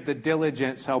hand of the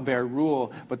diligent shall bear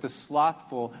rule, but the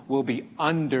slothful will be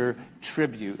under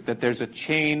tribute. That there's a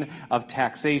chain of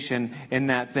taxation in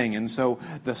that thing. And so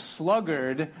the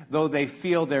sluggard, though they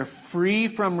feel they're free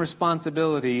from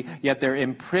responsibility, yet they're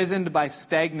imprisoned by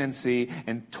stagnancy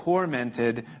and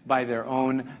tormented by their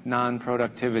own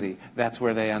non-productivity. That's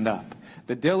where they end up.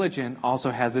 The diligent also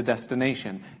has a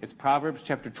destination. It's Proverbs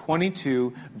chapter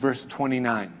 22, verse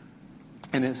 29.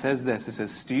 And it says this, it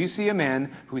says, "Do you see a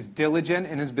man who is diligent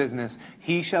in his business?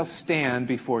 He shall stand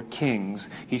before kings.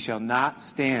 He shall not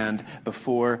stand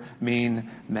before mean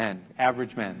men,"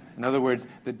 average men. In other words,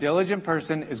 the diligent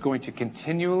person is going to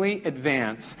continually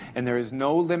advance, and there is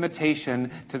no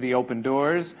limitation to the open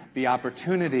doors, the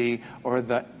opportunity, or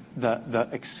the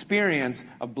experience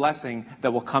of blessing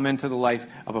that will come into the life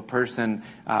of a person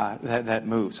that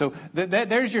moves. So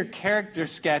there's your character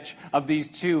sketch of these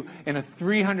two in a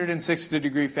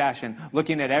 360-degree fashion,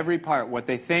 looking at every part, what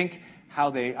they think, how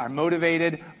they are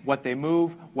motivated, what they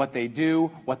move, what they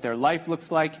do, what their life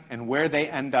looks like, and where they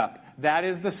end up. That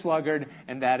is the sluggard,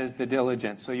 and that is the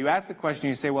diligent. So you ask the question,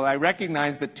 you say, well, I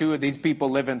recognize that two of these people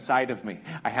live inside of me.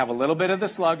 I have a little bit of the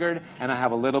sluggard, and I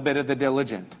have a little bit of the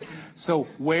diligent. So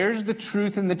where's the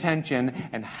truth and the tension,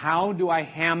 and how do I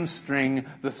hamstring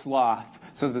the sloth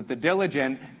so that the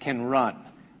diligent can run?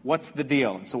 What's the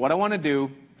deal? So what I want to do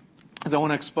is I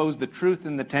want to expose the truth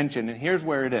and the tension, and here's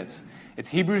where it is. It's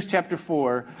Hebrews chapter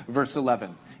 4, verse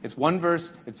 11. It's one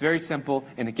verse, it's very simple,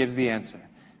 and it gives the answer.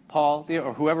 Paul,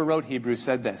 or whoever wrote Hebrews,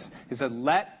 said this. He said,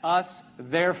 "Let us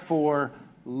therefore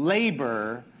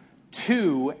labor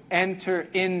to enter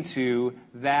into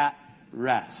that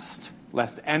rest,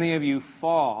 lest any of you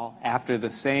fall after the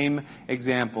same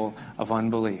example of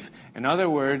unbelief." In other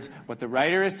words, what the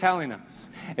writer is telling us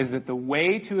is that the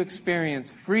way to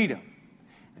experience freedom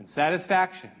and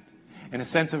satisfaction and a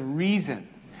sense of reason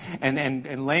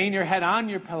and laying your head on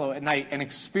your pillow at night and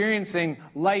experiencing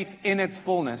life in its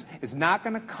fullness is not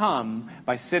going to come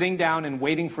by sitting down and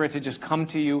waiting for it to just come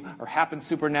to you or happen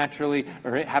supernaturally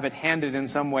or have it handed in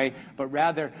some way, but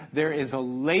rather there is a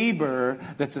labor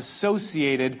that's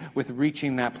associated with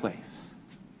reaching that place.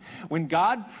 When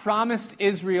God promised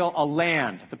Israel a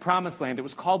land, the promised land, it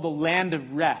was called the land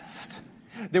of rest.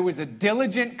 There was a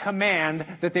diligent command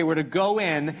that they were to go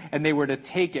in and they were to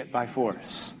take it by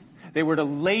force. They were to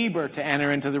labor to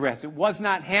enter into the rest. It was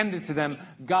not handed to them.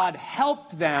 God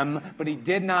helped them, but he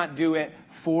did not do it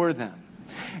for them.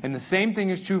 And the same thing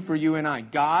is true for you and I.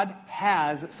 God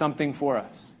has something for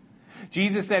us.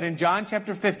 Jesus said in John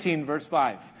chapter 15, verse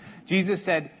 5, Jesus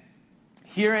said,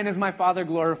 "Herein is my Father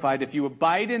glorified. If you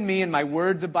abide in me and my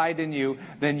words abide in you,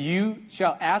 then you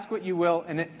shall ask what you will."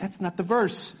 And that's not the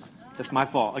verse. That's my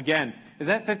fault. Again, is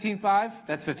that 15:5?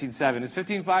 That's 15:7. Is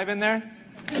 15:5 in there?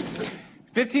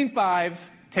 15:5,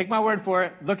 take my word for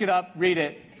it, look it up, read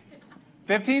it.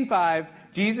 15:5,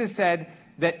 Jesus said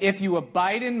that if you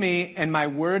abide in me and my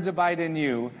words abide in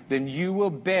you, then you will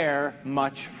bear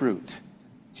much fruit.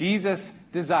 Jesus'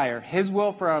 desire, his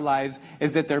will for our lives,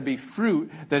 is that there be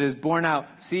fruit that is born out.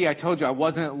 See, I told you I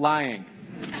wasn't lying.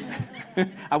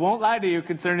 I won't lie to you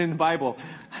concerning the Bible.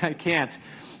 I can't.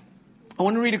 I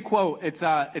want to read a quote. It's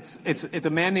a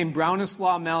man named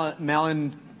Bronislaw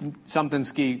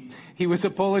Malinowski. He was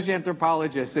a Polish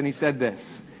anthropologist, and he said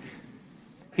this.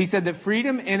 He said that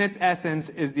freedom in its essence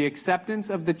is the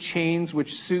acceptance of the chains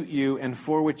which suit you and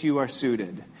for which you are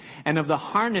suited, and of the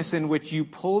harness in which you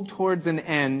pulled towards an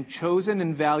end, chosen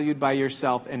and valued by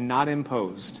yourself and not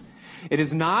imposed. It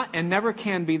is not and never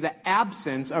can be the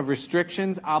absence of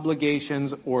restrictions,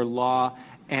 obligations, or law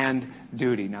and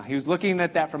duty. Now, he was looking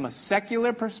at that from a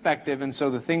secular perspective, and so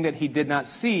the thing that he did not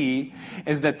see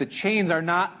is that the chains are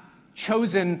not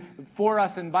chosen for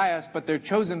us and by us, but they're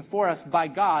chosen for us by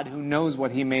God, who knows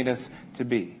what he made us to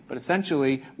be. But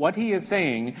essentially, what he is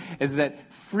saying is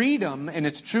that freedom, in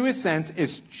its truest sense,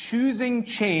 is choosing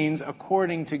chains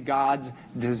according to God's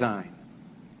design.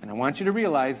 And I want you to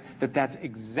realize that that's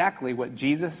exactly what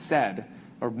Jesus said,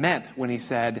 or meant, when he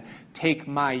said, "Take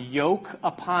my yoke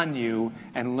upon you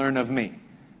and learn of me.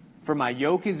 For my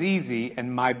yoke is easy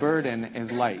and my burden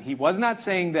is light." He was not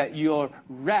saying that your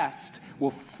rest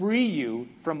will free you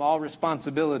from all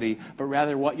responsibility, but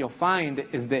rather what you'll find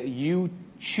is that you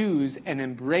choose and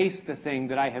embrace the thing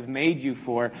that I have made you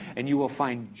for, and you will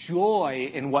find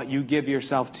joy in what you give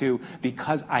yourself to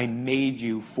because I made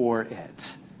you for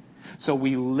it. So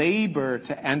we labor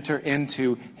to enter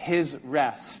into his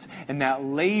rest, and that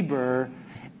labor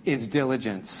is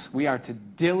diligence. We are to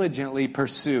diligently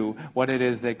pursue what it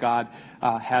is that God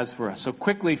has for us. So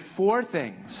quickly, 4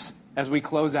 things as we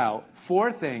close out.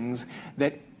 4 things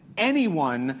that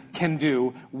anyone can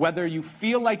do, whether you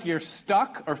feel like you're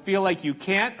stuck or feel like you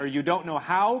can't or you don't know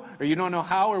how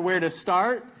or where to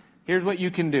start. Here's what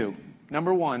you can do.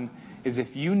 Number 1 is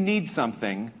if you need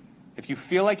something, if you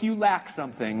feel like you lack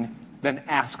something, then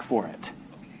ask for it.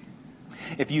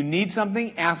 If you need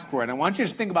something, ask for it. I want you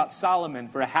to think about Solomon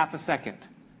for a half a second.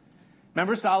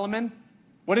 Remember Solomon?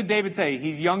 What did David say?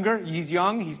 He's younger, he's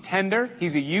young, he's tender,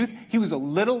 he's a youth. He was a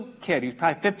little kid. He was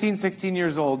probably 15, 16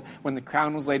 years old when the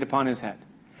crown was laid upon his head.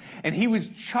 And he was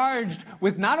charged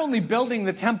with not only building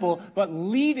the temple, but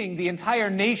leading the entire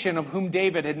nation of whom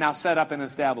David had now set up and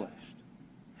established.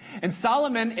 And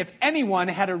Solomon, if anyone,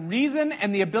 had a reason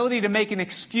and the ability to make an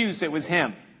excuse, it was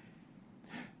him.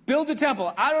 Build the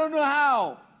temple. I don't know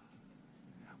how.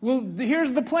 Well,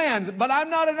 here's the plans, but I'm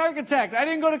not an architect. I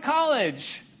didn't go to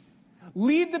college.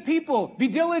 Lead the people. Be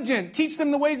diligent. Teach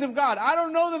them the ways of God. I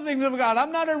don't know the things of God.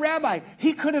 I'm not a rabbi.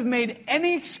 He could have made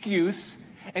any excuse,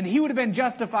 and he would have been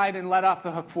justified and let off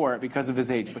the hook for it because of his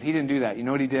age. But he didn't do that. You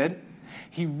know what he did?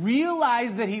 He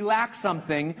realized that he lacked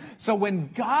something. So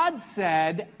when God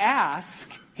said,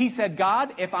 ask, he said,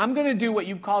 God, if I'm going to do what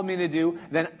you've called me to do,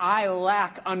 then I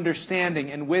lack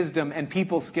understanding and wisdom and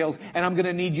people skills, and I'm going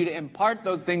to need you to impart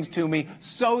those things to me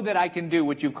so that I can do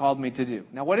what you've called me to do.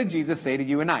 Now, what did Jesus say to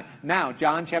you and I? Now,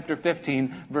 John chapter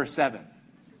 15, verse 7.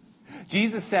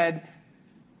 Jesus said,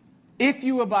 if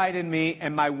you abide in me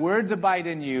and my words abide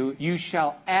in you, you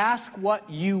shall ask what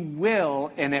you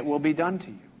will, and it will be done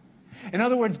to you. In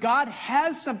other words, God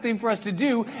has something for us to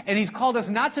do, and he's called us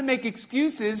not to make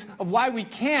excuses of why we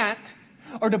can't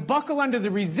or to buckle under the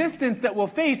resistance that we'll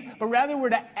face, but rather we're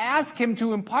to ask him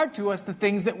to impart to us the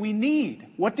things that we need.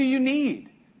 What do you need?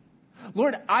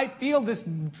 Lord, I feel this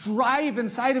drive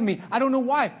inside of me. I don't know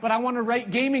why, but I want to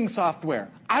write gaming software.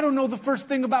 I don't know the first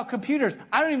thing about computers.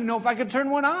 I don't even know if I could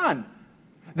turn one on.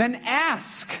 Then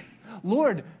ask,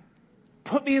 Lord,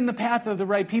 put me in the path of the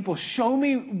right people. Show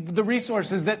me the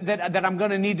resources that I'm going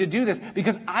to need to do this,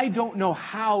 because I don't know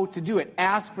how to do it.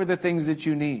 Ask for the things that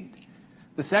you need.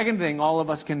 The second thing all of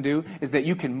us can do is that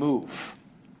you can move.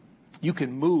 You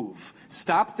can move.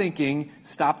 Stop thinking,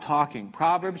 stop talking.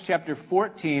 Proverbs chapter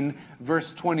 14,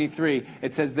 verse 23,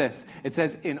 it says this. It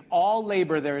says, in all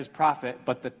labor there is profit,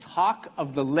 but the talk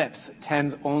of the lips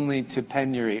tends only to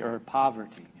penury or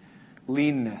poverty,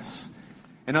 leanness.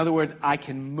 In other words, I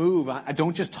can move. I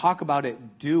don't just talk about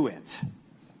it, do it.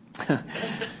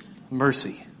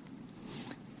 Mercy.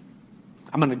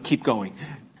 I'm going to keep going.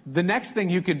 The next thing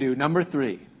you can do, number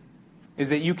 3,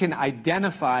 is that you can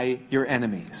identify your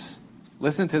enemies.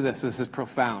 Listen to this. This is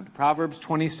profound. Proverbs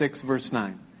 26, verse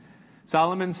 9.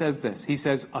 Solomon says this. He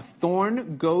says, a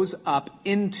thorn goes up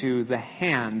into the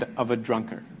hand of a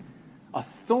drunkard. A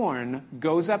thorn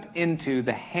goes up into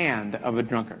the hand of a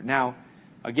drunkard. Now,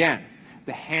 again,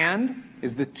 the hand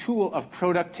is the tool of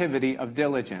productivity, of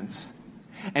diligence,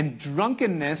 and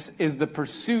drunkenness is the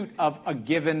pursuit of a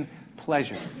given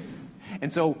pleasure.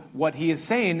 And so what he is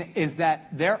saying is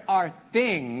that there are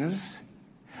things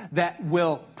that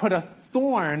will put a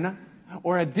thorn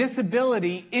or a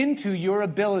disability into your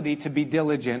ability to be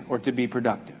diligent or to be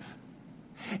productive.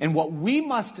 And what we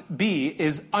must be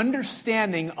is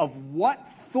understanding of what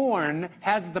thorn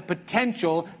has the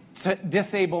potential to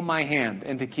disable my hand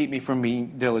and to keep me from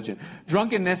being diligent.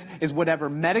 Drunkenness is whatever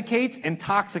medicates,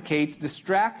 intoxicates,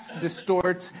 distracts,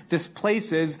 distorts,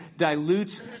 displaces,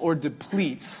 dilutes, or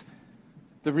depletes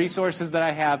the resources that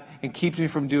I have and keeps me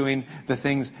from doing the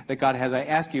things that God has. I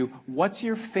ask you, what's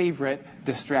your favorite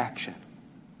distraction?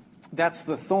 That's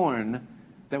the thorn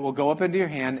that will go up into your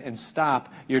hand and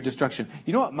stop your destruction.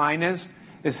 You know what mine is?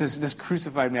 This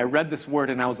crucified me. I read this word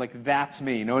and I was like, that's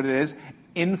me. You know what it is?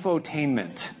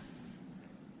 Infotainment.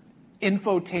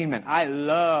 Infotainment. I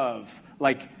love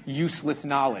useless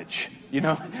knowledge,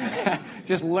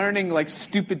 just learning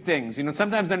stupid things.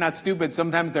 Sometimes they're not stupid,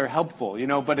 sometimes they're helpful,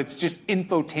 but it's just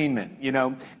infotainment,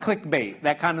 clickbait,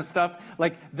 that kind of stuff.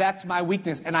 That's my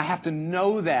weakness, and I have to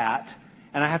know that,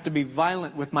 and I have to be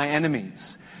violent with my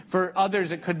enemies. For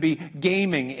others, it could be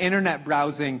gaming, internet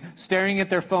browsing, staring at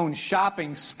their phone,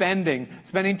 shopping, spending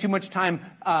too much time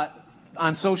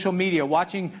on social media,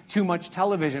 watching too much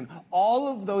television. All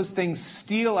of those things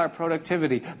steal our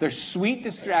productivity. They're sweet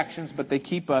distractions, but they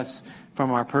keep us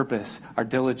from our purpose, our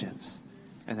diligence.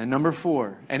 And then number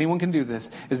 4, anyone can do this,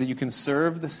 is that you can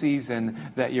serve the season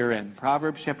that you're in.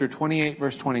 Proverbs chapter 28,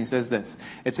 verse 20 says this.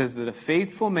 It says that a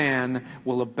faithful man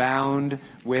will abound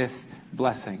with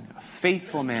blessing. A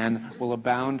faithful man will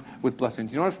abound with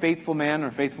blessings. You know what a faithful man or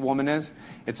a faithful woman is?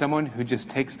 It's someone who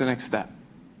just takes the next step.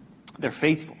 They're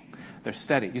faithful. They're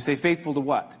steady. You say faithful to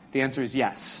what? The answer is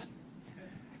yes.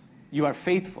 You are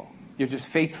faithful. You're just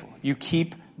faithful. You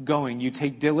keep going. You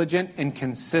take diligent and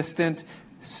consistent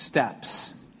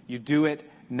steps. You do it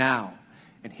now.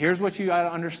 And here's what you got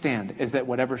to understand, is that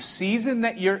whatever season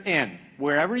that you're in,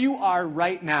 wherever you are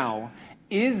right now,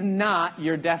 is not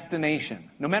your destination,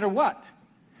 no matter what.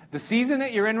 The season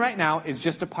that you're in right now is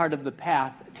just a part of the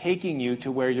path taking you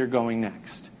to where you're going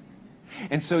next.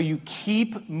 And so you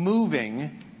keep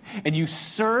moving and you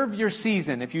serve your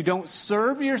season. If you don't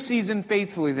serve your season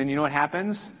faithfully, then you know what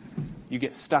happens? You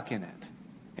get stuck in it.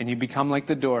 And you become like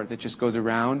the door that just goes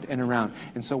around and around.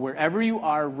 And so wherever you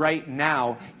are right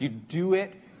now, you do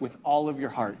it with all of your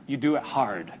heart. You do it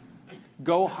hard.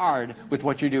 Go hard with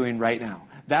what you're doing right now.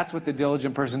 That's what the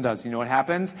diligent person does. You know what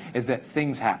happens? Is that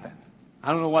things happen.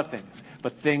 I don't know what things,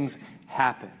 but things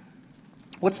happen.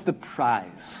 What's the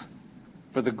prize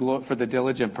for the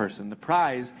diligent person? The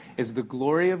prize is the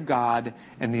glory of God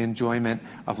and the enjoyment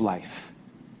of life.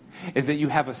 Is that you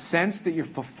have a sense that you're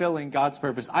fulfilling God's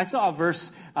purpose. I saw a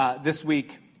verse this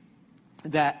week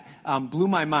that blew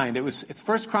my mind. It's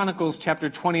 1 Chronicles chapter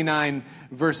 29,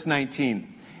 verse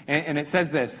 19. And it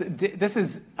says this. This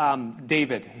is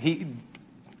David.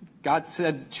 God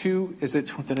said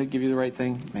did I give you the right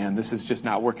thing? Man, this is just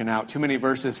not working out. Too many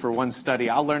verses for one study.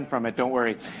 I'll learn from it, don't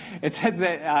worry. It says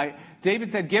that David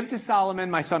said, "Give to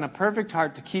Solomon, my son, a perfect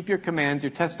heart to keep your commands,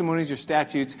 your testimonies, your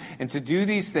statutes, and to do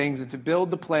these things, and to build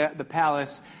the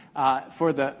palace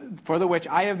for the which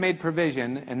I have made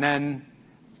provision." And then,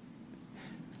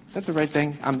 is that the right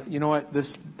thing? You know what?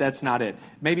 That's not it.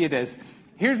 Maybe it is.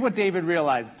 Here's what David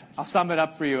realized. I'll sum it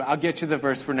up for you. I'll get you the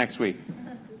verse for next week.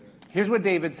 Here's what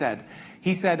David said.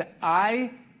 He said,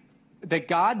 that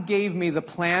God gave me the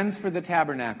plans for the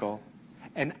tabernacle,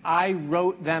 and I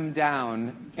wrote them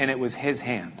down, and it was his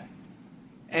hand.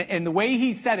 And the way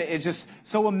he said it is just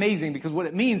so amazing, because what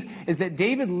it means is that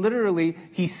David literally,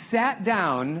 he sat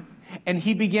down and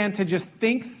he began to just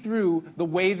think through the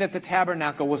way that the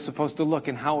tabernacle was supposed to look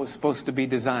and how it was supposed to be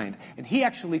designed. And he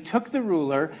actually took the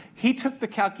ruler, he took the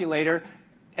calculator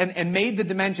and made the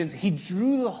dimensions. He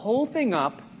drew the whole thing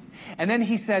up. And then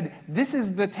he said, this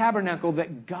is the tabernacle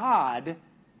that God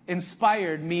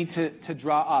inspired me to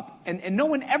draw up. And no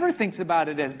one ever thinks about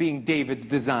it as being David's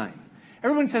design.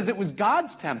 Everyone says it was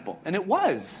God's temple, and it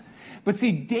was. But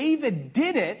see, David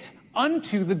did it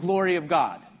unto the glory of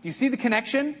God. Do you see the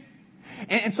connection?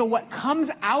 And so what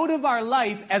comes out of our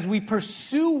life as we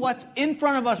pursue what's in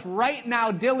front of us right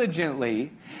now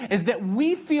diligently is that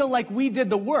we feel like we did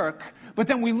the work, but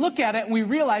then we look at it and we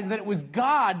realize that it was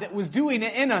God that was doing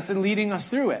it in us and leading us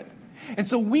through it. And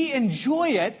so we enjoy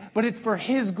it, but it's for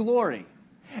his glory.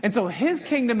 And so his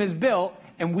kingdom is built,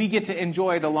 and we get to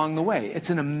enjoy it along the way.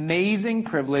 It's an amazing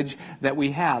privilege that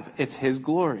we have. It's his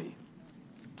glory.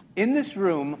 In this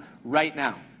room right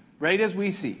now, right as we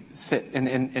sit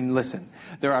and listen,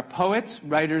 there are poets,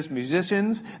 writers,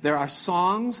 musicians, there are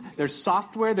songs, there's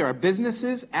software, there are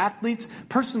businesses, athletes,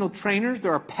 personal trainers,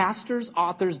 there are pastors,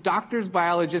 authors, doctors,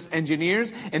 biologists,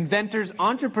 engineers, inventors,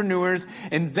 entrepreneurs,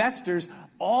 investors.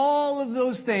 All of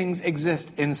those things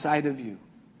exist inside of you.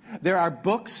 There are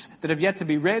books that have yet to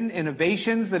be written,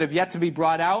 innovations that have yet to be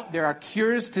brought out. There are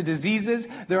cures to diseases.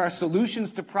 There are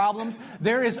solutions to problems.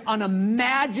 There is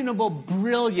unimaginable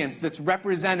brilliance that's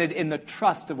represented in the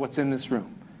trust of what's in this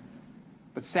room.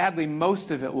 But sadly, most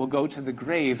of it will go to the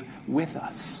grave with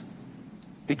us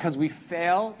because we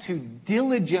fail to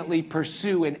diligently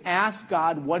pursue and ask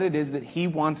God what it is that He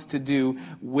wants to do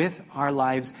with our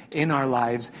lives, in our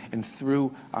lives, and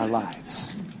through our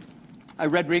lives. I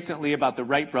read recently about the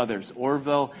Wright brothers,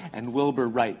 Orville and Wilbur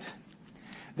Wright.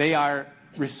 They are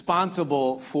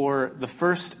responsible for the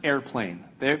first airplane.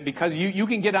 Because you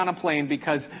can get on a plane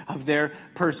because of their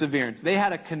perseverance. They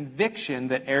had a conviction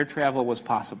that air travel was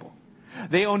possible.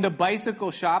 They owned a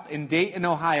bicycle shop in Dayton,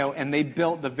 Ohio, and they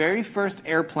built the very first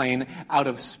airplane out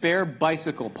of spare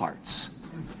bicycle parts.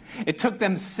 It took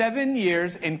them 7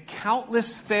 years and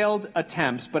countless failed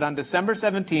attempts, but on December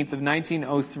 17th of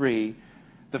 1903,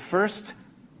 the first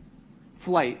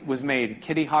flight was made in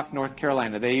Kitty Hawk, North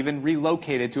Carolina. They even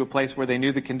relocated to a place where they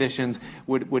knew the conditions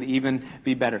would even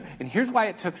be better. And here's why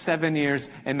it took 7 years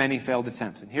and many failed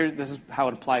attempts. And this is how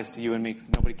it applies to you and me,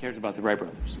 because nobody cares about the Wright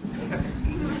brothers.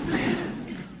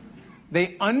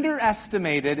 They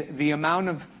underestimated the amount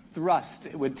of thrust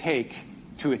it would take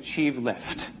to achieve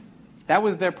lift. That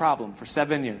was their problem for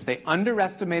 7 years. They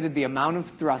underestimated the amount of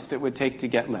thrust it would take to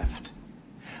get lift.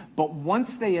 But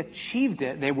once they achieved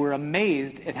it, they were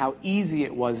amazed at how easy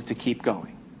it was to keep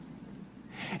going.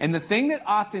 And the thing that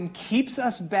often keeps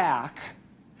us back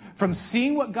from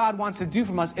seeing what God wants to do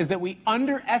from us is that we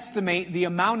underestimate the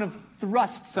amount of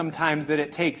thrust sometimes that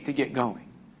it takes to get going.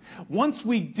 Once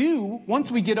we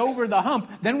get over the hump,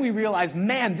 then we realize,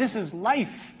 man, this is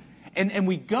life. And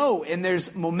we go, and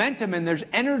there's momentum, and there's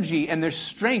energy, and there's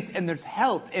strength, and there's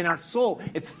health in our soul.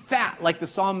 It's fat, like the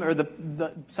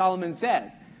Solomon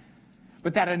said.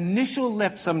 But that initial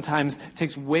lift sometimes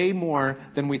takes way more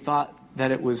than we thought that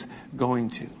it was going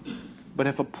to. But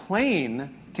if a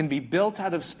plane can be built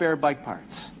out of spare bike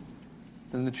parts,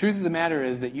 then the truth of the matter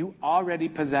is that you already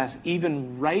possess,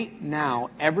 even right now,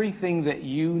 everything that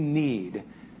you need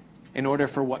in order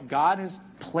for what God has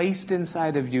placed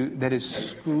inside of you that is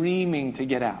screaming to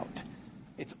get out.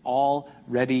 It's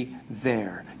already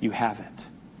there. You have it.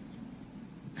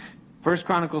 1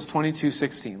 Chronicles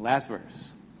 22:16, last verse.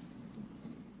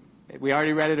 We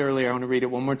already read it earlier. I want to read it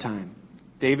one more time.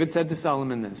 David said to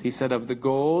Solomon this. He said, of the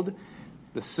gold,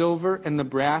 the silver, and the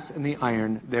brass, and the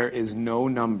iron, there is no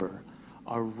number.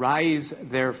 Arise,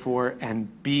 therefore,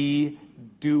 and be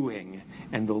doing,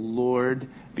 and the Lord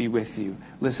be with you.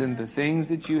 Listen, the things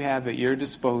that you have at your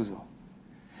disposal,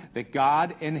 that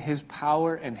God in His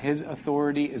power and His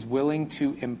authority is willing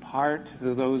to impart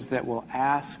to those that will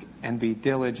ask and be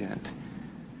diligent,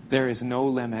 there is no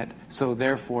limit, so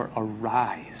therefore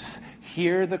arise.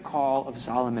 Hear the call of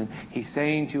Solomon. He's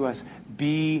saying to us,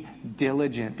 be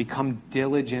diligent, become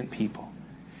diligent people.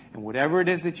 And whatever it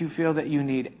is that you feel that you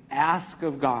need, ask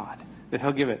of God that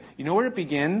He'll give it. You know where it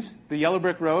begins? The yellow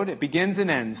brick road? It begins and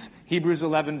ends. Hebrews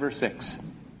 11, verse 6.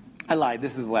 I lied.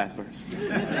 This is the last verse.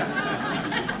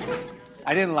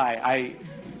 I didn't lie. I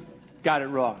got it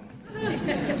wrong.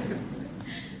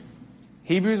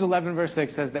 Hebrews 11, verse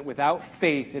 6 says that without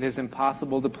faith it is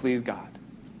impossible to please God.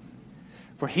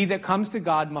 For he that comes to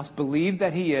God must believe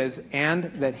that He is, and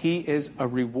that He is a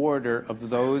rewarder of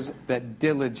those that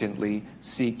diligently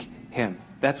seek Him.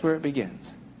 That's where it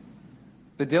begins.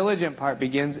 The diligent part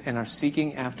begins in our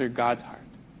seeking after God's heart,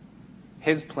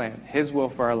 His plan, His will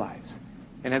for our lives.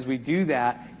 And as we do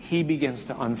that, He begins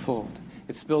to unfold.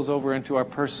 It spills over into our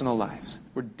personal lives.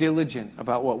 We're diligent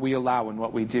about what we allow and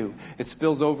what we do. It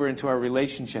spills over into our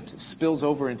relationships. It spills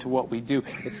over into what we do.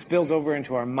 It spills over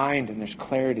into our mind, and there's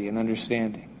clarity and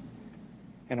understanding.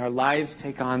 And our lives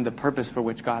take on the purpose for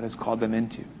which God has called them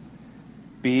into.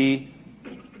 Be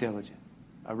diligent.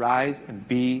 Arise and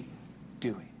be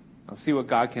doing. Let's see what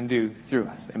God can do through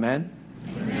us. Amen?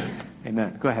 Amen.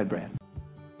 Amen. Go ahead, Brad.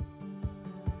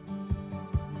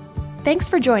 Thanks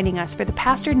for joining us for the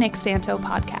Pastor Nick Santo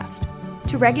podcast.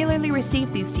 To regularly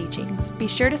receive these teachings, be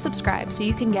sure to subscribe so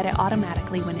you can get it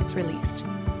automatically when it's released.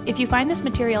 If you find this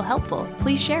material helpful,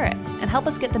 please share it and help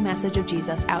us get the message of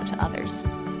Jesus out to others.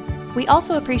 We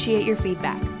also appreciate your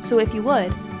feedback, so if you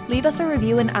would, leave us a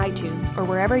review in iTunes or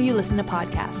wherever you listen to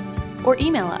podcasts, or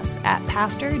email us at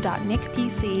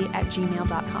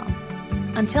pastor.nickpc@gmail.com.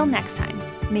 Until next time,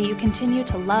 may you continue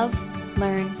to love,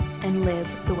 learn, and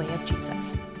live the way of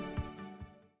Jesus.